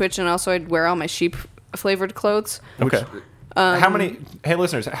stream on Twitch and also I'd wear all my sheep flavored clothes. Okay. How many? Hey,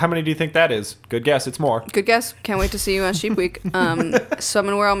 listeners, how many do you think that is? Good guess. It's more. Good guess. Can't wait to see you on Sheep Week. So I'm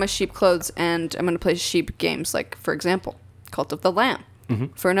going to wear all my sheep clothes and I'm going to play sheep games. Like, for example, Cult of the Lamb.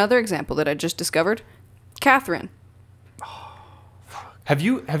 For another example that I just discovered, Catherine. Have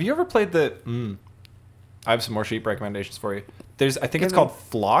you ever played the? I have some more sheep recommendations for you. I think it's Give called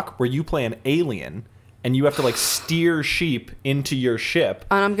Flock, where you play an alien and you have to like steer sheep into your ship.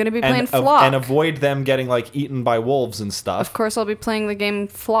 And I'm going to be playing and, Flock. and avoid them getting like eaten by wolves and stuff. Of course, I'll be playing the game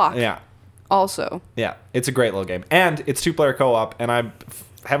Flock. Yeah, Also. yeah, it's a great little game, and it's 2-player co-op. And I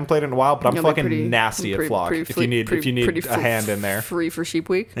haven't played it in a while, but I'm You'll be fucking pretty- nasty at pretty- Flock. pretty If fle- you need pretty a hand in there, Free for Sheep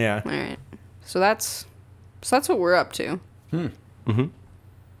Week. yeah. All right. So that's what we're up to. Mm-hmm.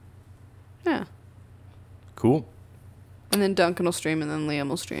 Yeah. Cool. And then Duncan will stream, and then Liam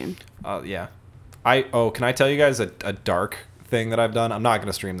will stream. Yeah. Can I tell you guys a dark thing that I've done? I'm not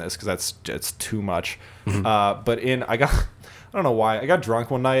gonna stream this because it's too much. But I don't know why. I got drunk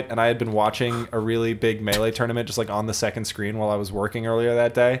one night and I had been watching a really big Melee tournament just like on the second screen while I was working earlier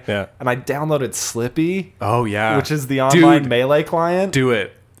that day. Yeah. And I downloaded Slippy, Oh, yeah. which is the online Dude, Melee client. do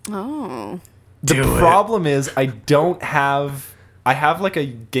it. Oh. The Do it. problem is I have like a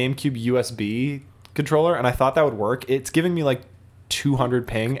GameCube USB controller and I thought that would work. It's giving me like 200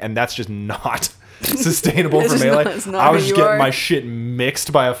 ping and that's just not sustainable It's for just Melee. not- it's not I who was just you getting are. my shit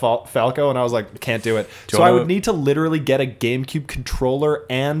mixed by a Falco and I was like, can't do it. Do you So I wanna- would need to literally get a GameCube controller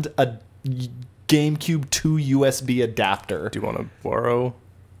and a GameCube 2 USB adapter. Do you want to borrow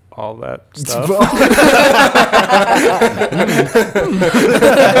all that stuff?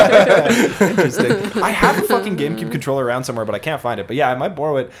 Interesting. I have a fucking GameCube controller around somewhere, but I can't find it. But yeah, I might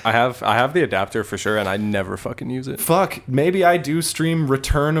borrow it. I have the adapter for sure, and I never fucking use it. Fuck, maybe I do stream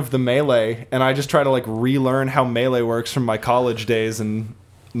Return of the Melee, and I just try to like relearn how Melee works from my college days, and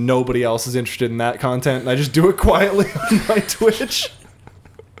nobody else is interested in that content, and I just do it quietly on my Twitch.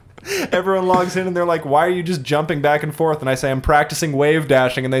 Everyone logs in and they're like, why are you just jumping back and forth? And I say, I'm practicing wave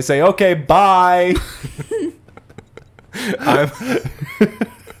dashing, and they say, okay, bye.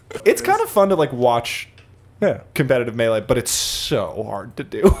 It's kind of fun to like watch Yeah. competitive Melee, but it's so hard to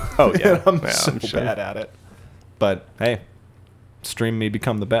do. Oh, yeah. And I'm Yeah, so I'm sure. bad at it. But hey, stream me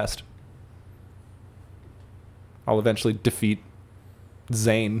become the best. I'll eventually defeat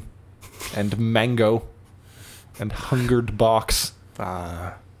Zane and Mango and Hungered Box.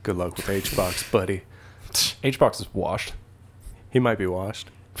 Good luck with H-Box, buddy. H-Box is washed. He might be washed.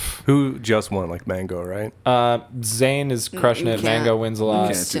 Who just won, like Mango, right? Zane is crushing You it. can't- Mango wins a You lot.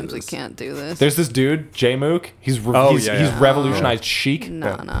 can't do simply this. can't do this. There's this dude, J-Mook. He's yeah. revolutionized Sheik.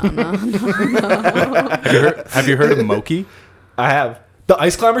 no. Have you heard of Moki? I have. The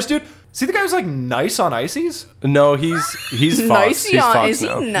Ice Climbers dude? See the guy who's like nice on ices? No, he's Fox. He's Nicey on. Fox Is he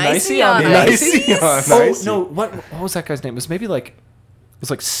now. nicey on Nicey ices? on. Oh Nice. no! What was that guy's name? It was maybe like it was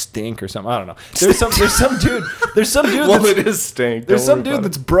like Stink or something. I don't know. There's some dude. Well, that's, it is stink. there's Don't some worry dude about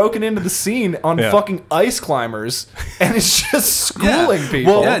that's broken into the scene on Yeah. fucking ice climbers and is just schooling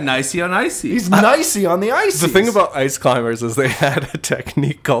people. Well, Yeah, nicey on icy. He's nicey on the ice. The thing about ice climbers is they had a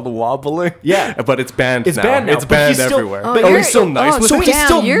technique called wobbling. Yeah. but it's banned It's now. banned now, It's but banned he's still- everywhere. but Oh, you're- he's still nice with so it. he's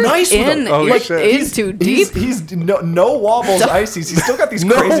still you're nice with in, them. Oh, you're shit. in He's- too deep. He's no wobbles ices. He's still got these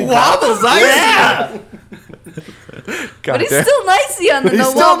No crazy wobbles ices. Yeah. God But he's damn. still nicey on the He's no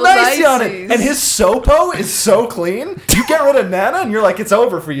still wobbles nicey on it. ices. And his Sopo is so clean. You get rid of Nana and you're like, it's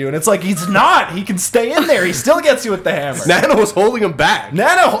over for you. And it's like, he's not. He can stay in there. He still gets you with the hammer. Nana was holding him back.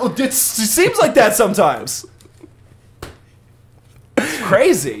 Nana, it seems like that sometimes. It's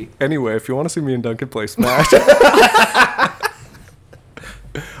crazy. Anyway, if you want to see me and Duncan play Smash,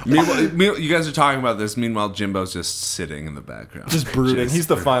 Meanwhile, you guys are talking about this. Meanwhile, Jimbo's just sitting in the background. Just brooding. He's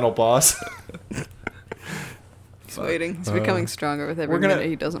the final boss. He's waiting. He's becoming stronger with every we're gonna- minute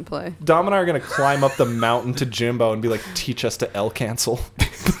he doesn't play. Dom and I are going to climb up the mountain to Jimbo and be like, teach us to L cancel.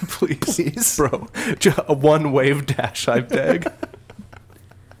 please, bro. A one wave dash, I beg.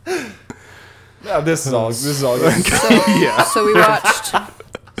 No, this is all good. So, Yeah. so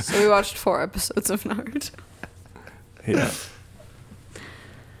we watched 4 episodes of Naruto. Yeah.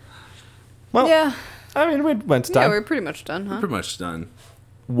 Well, Yeah. I mean, we went to Yeah, time. we're pretty much done, huh? Pretty much done.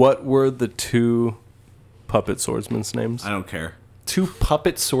 What were the 2 puppet swordsmen's names? I don't care. 2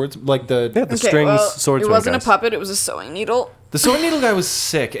 puppet swords, like the... Yeah, the strings swordsman It wasn't guys. a puppet, it was a sewing needle. The sewing needle guy was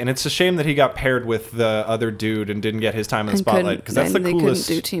sick, and it's a shame that he got paired with the other dude and didn't get his time in the spotlight because that's the they coolest.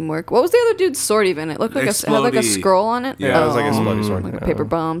 couldn't do teamwork. What was the other dude's sword even? It looked like it had like a Explodey. scroll on it. Yeah, it was like a explodey sword. like a paper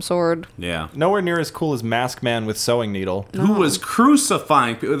bomb sword. Yeah. Nowhere near as cool as Mask Man with sewing needle. Who was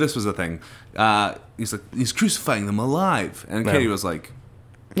crucifying people. This was the thing. He's like, he's crucifying them alive. And Yeah. Katie was like,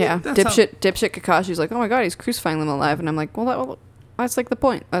 Yeah, that's dipshit Kakashi's like, oh my god, he's crucifying them alive, and I'm like, well, that's like the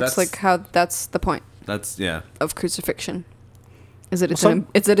point. That's like how that's the point that's, yeah. of crucifixion. Is that it's Well,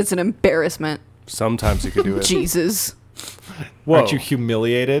 it's an embarrassment. Sometimes you could do it. Jesus, Whoa. Aren't you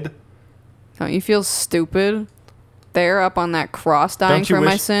humiliated? don't you feel stupid? There, up on that cross, dying for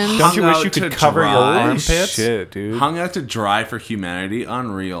my sins. Don't you Hung wish you out to could cover your dry. armpits? Shit, dude. Hung out to dry for humanity.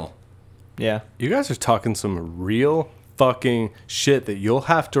 Unreal. Yeah. You guys are talking some real fucking shit that you'll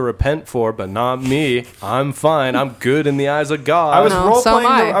have to repent for, but not me. I'm fine. I'm good in the eyes of God. I was No, role so am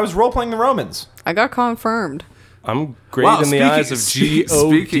playing. I. I was role playing the Romans. I got confirmed. I'm great Wow, in the eyes of G-O-D.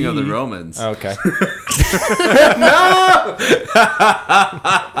 Speaking of the Romans. Okay.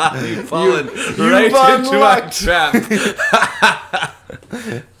 You've fallen right into my trap.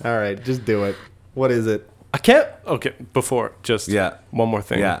 All right, just do it. What is it? I can't. Okay, before just Yeah. one more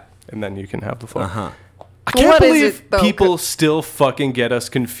thing. Yeah. and then you can have the floor. Uh-huh. I can't What is believe it, though? people still fucking get us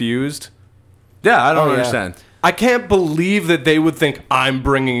confused. Yeah, I don't Oh, yeah. understand. I can't believe that they would think I'm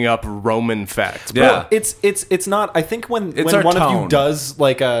bringing up Roman facts. Bro, Yeah. It's not. I think when It's our one of tone. you does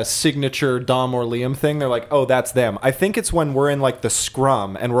like a signature Dom or Liam thing, they're like, oh, that's them. I think it's when we're in like the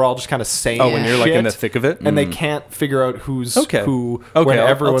scrum and we're all just kind of saying. Oh, when you're like in the shit, thick of it? and they can't figure out who's Okay. who. Okay, when I'll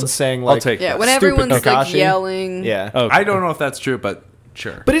everyone's t- saying I'll like, take Yeah, that. when Stupid everyone's like Kakashi. yelling. yeah. Okay. I don't know if that's true, but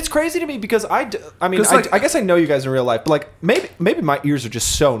sure. But it's crazy to me because I mean, 'Cause, like- I guess I know you guys in real life, but like maybe my ears are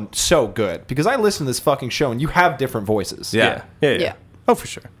just so good because I listen to this fucking show and you have different voices. Yeah. Yeah. Oh, for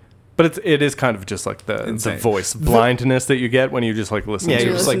sure. But it is kind of just like the Insane. voice blindness that you get when you just like listen Yeah, to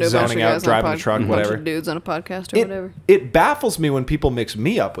you're it. just listen like to a bunch zoning of out, guys on a driving the truck, bunch whatever. of dudes on a podcast or whatever. It baffles me when people mix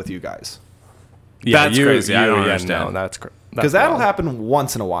me up with you guys Yeah, That's crazy. I don't understand. No, that's crazy. because that'll happen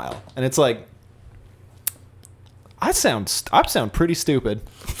once in a while, and it's like I sound pretty stupid.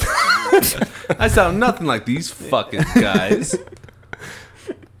 I sound nothing like these fucking guys.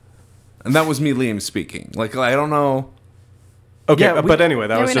 And that was me, Liam, speaking. Like, I don't know. Okay, Yeah, but anyway,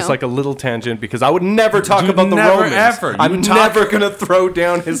 that Yeah, was we just know. like a little tangent because I would never talk Dude, about the never, Romans. ever. You I'm would talk- never gonna throw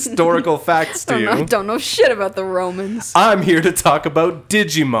down historical facts to I you. don't know shit about the Romans. I'm here to talk about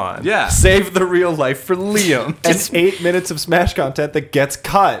Digimon. Yeah. Save the real life for Liam. And 8 minutes of Smash content that gets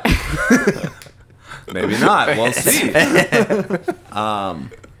cut. Maybe not. We'll see.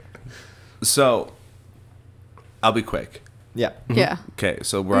 So, I'll be quick. Yeah. Yeah. Okay,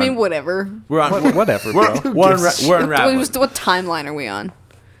 so we're I mean, on. whatever. We're on. Whatever, bro. We're on Rattling. What timeline are we on?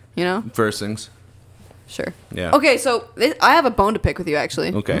 You know? Versing's. Sure. Yeah. Okay, so I have a bone to pick with you,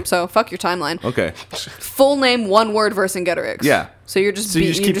 actually. Okay. So fuck your timeline. Okay. Full name, one word, Vercingetorix. Yeah. So you're just So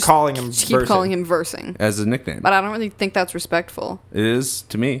you just keep calling him just keep Versing. calling him Versing. As a nickname. But I don't really think that's respectful. It is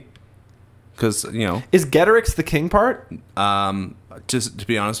to me. Because, you know, Is Getorix the king part? just to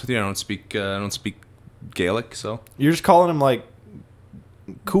be honest with you, I don't speak Gaelic, so. You're just calling him like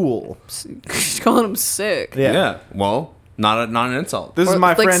cool. Just calling him sick. Yeah. Well, not an insult. This Or is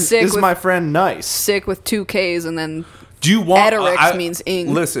my like friend. sick This is with- my friend. Nice. Sick with 2 Ks and then Do you want Etorix means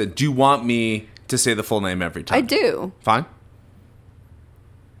ing. Listen, do you want me to say the full name every time? I do. Fine.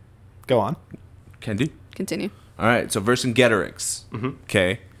 Go on. Can do. Continue. All right. So Vercingetorix.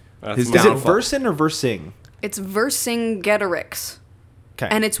 Okay. His Is it downfall. Versin or Versing? It's Vercingetorix. Okay.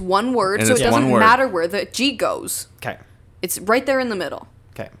 And it's one word, And so it it's doesn't one word. matter where the G goes. Okay. It's right there in the middle.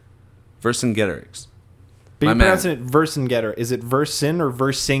 Okay. Vercingetorix. But My you're man. pronouncing it Versingetor. Is it Versin or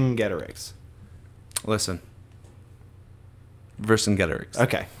Versingetorix? Listen. Vercingetorix.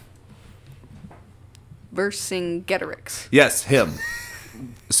 Okay. Vercingetorix. Yes, him.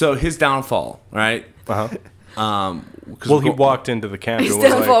 So his downfall, right? Uh-huh. 'Cause Well, he we're go- walked into the camp. His it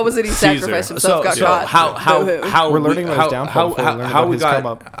was downfall like, was that he Caesar. sacrificed himself, got caught. how Boo-hoo. We're learning about his downfall before we learn about we his come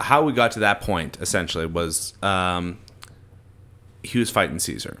got up. how we got to that point essentially was he was fighting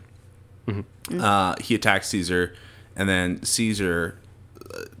Caesar. He attacked Caesar, and then Caesar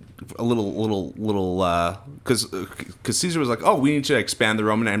a little because Caesar was like, oh, we need to expand the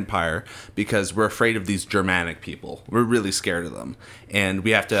Roman Empire because we're afraid of these Germanic people. We're really scared of them, and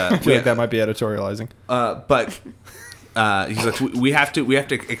we have to. I feel like that might be editorializing. But he's like, we have to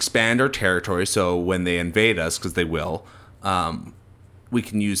expand our territory so when they invade us, because they will, we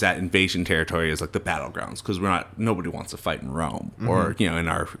can use that invasion territory as like the battlegrounds, because nobody wants to fight in Rome or in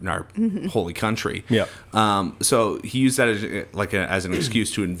our holy country. Yeah. So he used that as an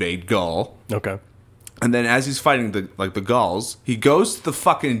excuse to invade Gaul. Okay. And then as he's fighting the Gauls, he goes to the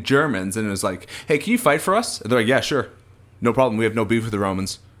fucking Germans and is like, "Hey, can you fight for us?" And they're like, "Yeah, sure, no problem. We have no beef with the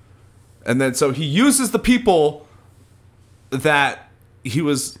Romans." And then so he uses the people that he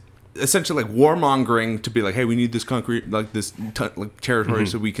was essentially like warmongering to be like, "Hey, we need this concrete territory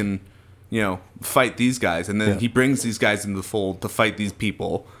so we can, fight these guys." And then he brings these guys into the fold to fight these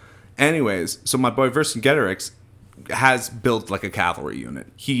people. Anyways, so my boy Vercingetorix has built like a cavalry unit.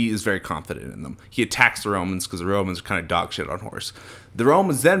 He is very confident in them. He attacks the Romans because the Romans are kind of dog shit on horse. The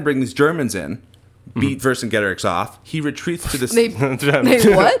Romans then bring these Germans in, beat Vercingetorix off. He retreats to this. They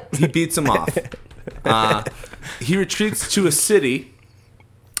what? He beats him off. He retreats to a city,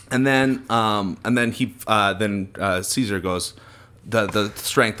 and then Caesar goes. The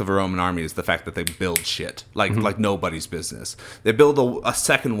strength of a Roman army is the fact that they build shit like nobody's business. They build a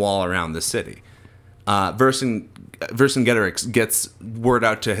second wall around the city. Vercingetorix gets word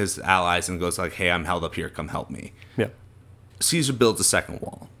out to his allies and goes like, "Hey, I'm held up here. Come help me." Yeah. Caesar builds a second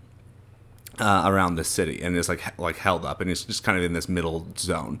wall around this city and is like held up, and he's just kind of in this middle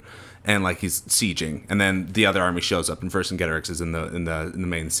zone, and like he's sieging. And then the other army shows up, and Vercingetorix is in the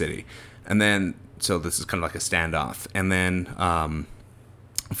main city, and then so this is kind of like a standoff. And then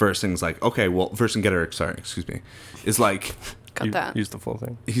Vercingetorix, is like. Cut that. Use the full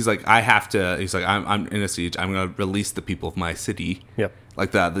thing. He's like, I'm in a siege. I'm gonna release the people of my city. Yep.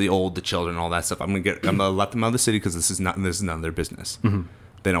 Like the old, the children, all that stuff. I'm gonna let them out of the city because this is none of their business. Mm-hmm.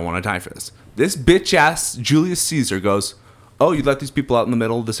 They don't want to die for this. This bitch ass Julius Caesar goes, "Oh, you let these people out in the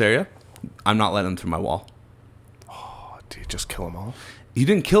middle of this area? I'm not letting them through my wall." Oh, did you just kill them all? He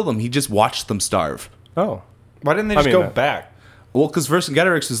didn't kill them. He just watched them starve. Oh. Why didn't they just go back? Well, because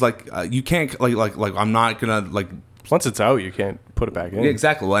Vercingetorix is like, you can't like I'm not gonna like. Once it's out, you can't put it back in. Yeah,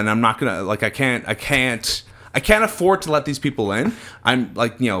 exactly. And I'm not gonna I can't afford to let these people in. I'm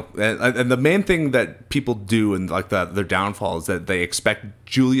like, and the main thing that people do and like their downfall is that they expect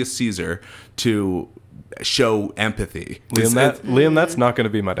Julius Caesar to show empathy. Liam, that's not going to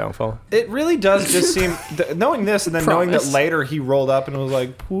be my downfall. It really does just seem, knowing this and then knowing that Promise. later he rolled up and was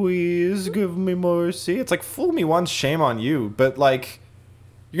like, "Please give me mercy." It's like, fool me once, shame on you. But like,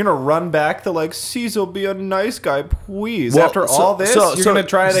 you're gonna run back to like, "Caesar, be a nice guy, please." Well, After all this, you're gonna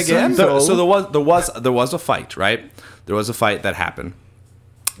try it again. So there was a fight, right? There was a fight that happened.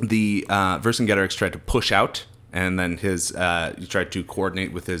 The Vercingetorix tried to push out, and then he tried to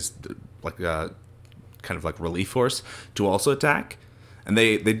coordinate with his kind of like relief force to also attack, and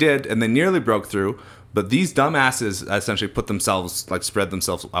they did, and they nearly broke through. But these dumbasses essentially spread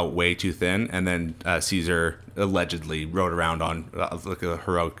themselves out way too thin, and then Caesar allegedly rode around on like a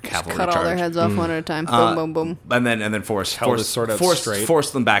heroic cavalry Cut charge. all their heads off one at a time. Boom, boom, boom. And then forced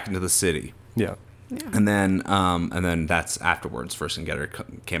them back into the city. Yeah. And then that's afterwards.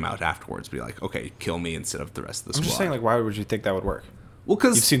 Vercingetorix came out afterwards, be like, "Okay, kill me instead of the rest of the squad." I'm just saying, like, why would you think that would work? Well,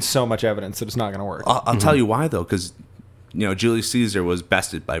 because You've seen so much evidence that it's not gonna work. I'll tell you why though, because Julius Caesar was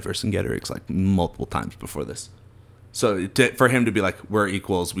bested by Vercingetorix like multiple times before this. So for him to be like, "We're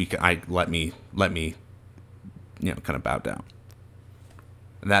equals," let me kind of bow down.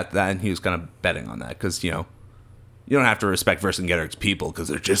 And he was kind of betting on that because you don't have to respect Vercingetorix people because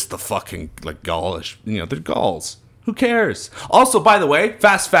they're just the fucking like Gaulish. They're Gauls. Who cares? Also, by the way,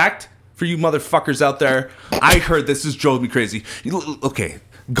 fast fact for you motherfuckers out there, I heard this drove me crazy. Okay,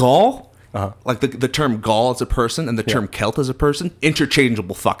 Gaul. Like the term Gaul as a person and the term Celt as a person,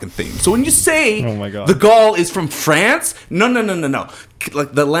 interchangeable fucking thing. So when you say Oh my God. the Gaul is from France, no.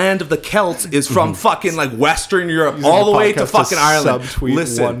 Like the land of the Celts is from fucking like Western Europe Using all the the way to podcast to fucking Ireland.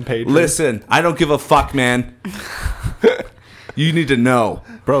 subtweet one-pager. Listen, I don't give a fuck, man. You need to know.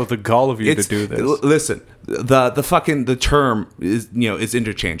 Bro, the gall of you to do this. Listen, the term is is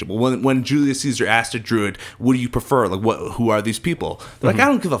interchangeable. When Julius Caesar asked a druid, "What do you prefer? Like who are these people?" They're like, "I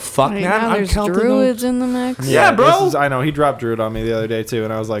don't give a fuck, Right man. now I'm there's Celtic." druids in the mix. Yeah, bro. I know he dropped Druid on me the other day too,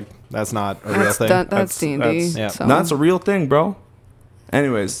 and I was like, "That's not a real thing." That's D&D. yeah. So. That's a real thing, bro.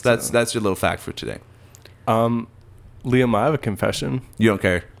 Anyways, that's your little fact for today. Liam, I have a confession. You don't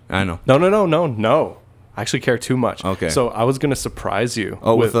care. I know. No. I actually care too much. Okay. So I was gonna surprise you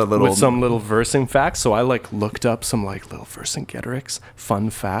with some little versing facts. So I looked up some little Vercingetorix fun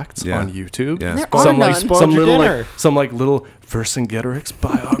facts on YouTube. Yeah. There Some are none. some your little dinner. some little Vercingetorix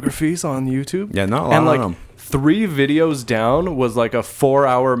biographies on YouTube. Yeah, not a lot and of them. 3 videos down was like a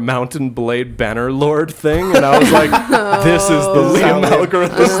 4-hour Mountain Blade Bannerlord thing, and I was like, "This is the Liam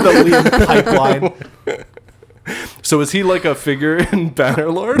algorithm." This is the Liam pipeline. So is he like a figure in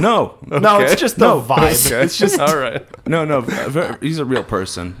Bannerlord? No, No, Okay. it's just the vibe. Okay. It's just all right. no. He's a real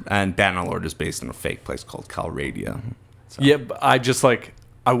person, and Bannerlord is based in a fake place called Calradia. Yeah, but I just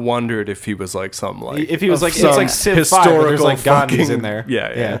I wondered if he was like some like If he was like, it's some like Civ 5, but there's like Gandhis fucking- in there.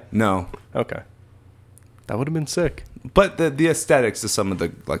 Yeah. No. Okay. That would have been sick. But the aesthetics of some of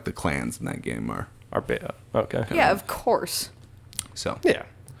the clans in that game are Okay. Yeah, of course. so. Yeah.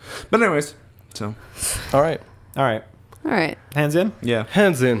 But anyways, so All right. All right. All right. Hands in. yeah.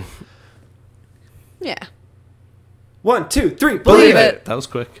 Hands in. Yeah. 1, 2, 3. Believe it. That was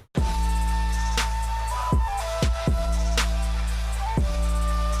quick.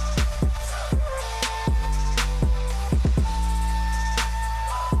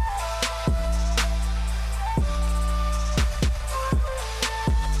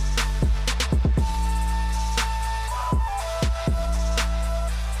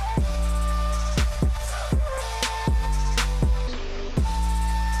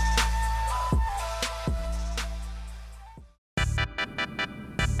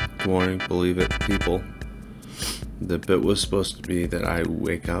 Good morning, believe it, people. The bit was supposed to be that I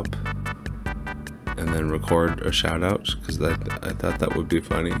wake up and then record a shout out because I thought that would be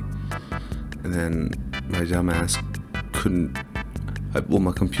funny. And then my dumb ass couldn't.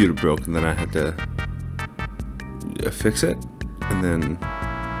 My computer broke and then I had to fix it. And then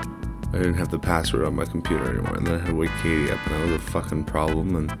I didn't have the password on my computer anymore. And then I had to wake Katie up and that was a fucking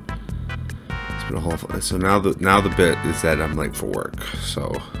problem. And it's been a whole. So now the bit is that I'm late for work.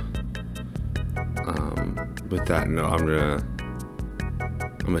 So. With that, no,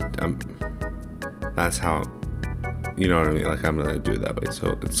 that's how, you know what I mean? Like, I'm gonna do it that way.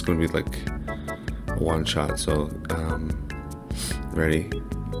 So it's gonna be like a one shot. So, ready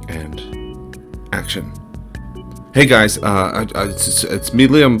and action. Hey guys, it's me,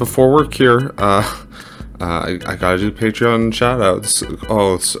 Liam, before work here. I gotta do Patreon shout outs.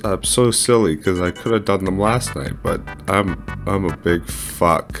 Oh, it's so silly because I could have done them last night, but I'm a big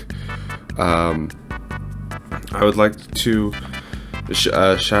fuck. I would like to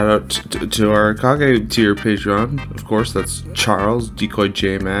shout out to our Kage tier Patreon. Of course, that's Charles, Decoy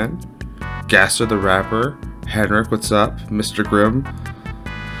J-Man, Gasser the Rapper, Henrik, what's up, Mr. Grimm.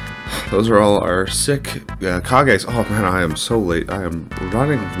 Those are all our sick Kages. Oh man, I am so late. I am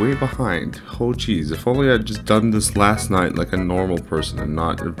running way behind. Oh jeez, if only I'd just done this last night like a normal person and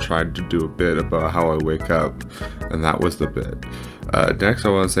not tried to do a bit about how I wake up. And that was the bit. Next, I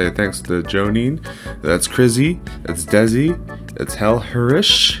want to say thanks to Jonine. That's Crizzy. That's Desi. That's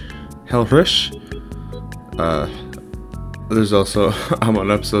Hellhrish. There's also, I'm on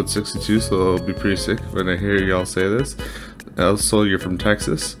episode 62, so it'll be pretty sick when I hear y'all say this. Also, you're from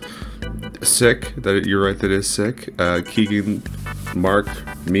Texas. Sick. That you're right. That is sick. Keegan, Mark,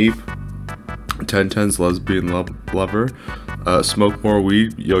 Meep, 1010's lesbian lover. Smoke more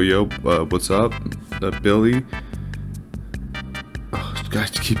weed. Yo, what's up? Billy. Oh,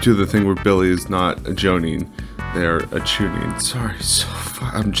 guys, keep doing the thing where Billy is not a Jonine. They're a tuning. Sorry,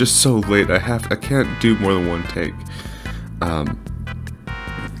 I'm just so late. I can't do more than one take.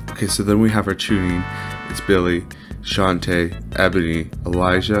 Okay, so then we have our tuning. It's Billy, Shantae, Ebony,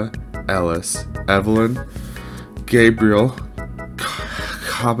 Elijah, Ellis, Evelyn, Gabriel,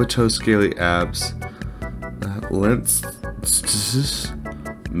 Kabuto Scaly Abs, Lentz,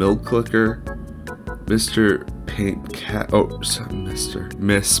 Milk Clicker, Mr. Paint Cat,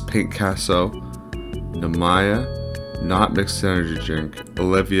 Miss Paint Casso, Namaya, Not Mixed Energy Drink,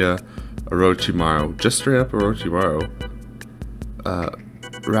 Olivia, Orochimaru, just straight up Orochimaru,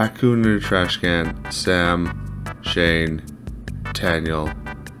 Raccoon in a Trash Can, Sam, Shane, Daniel,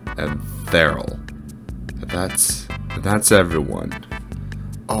 and Theral. That's everyone.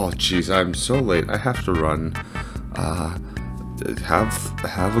 Oh jeez, I'm so late. I have to run. Have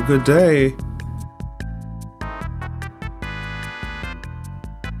a good day.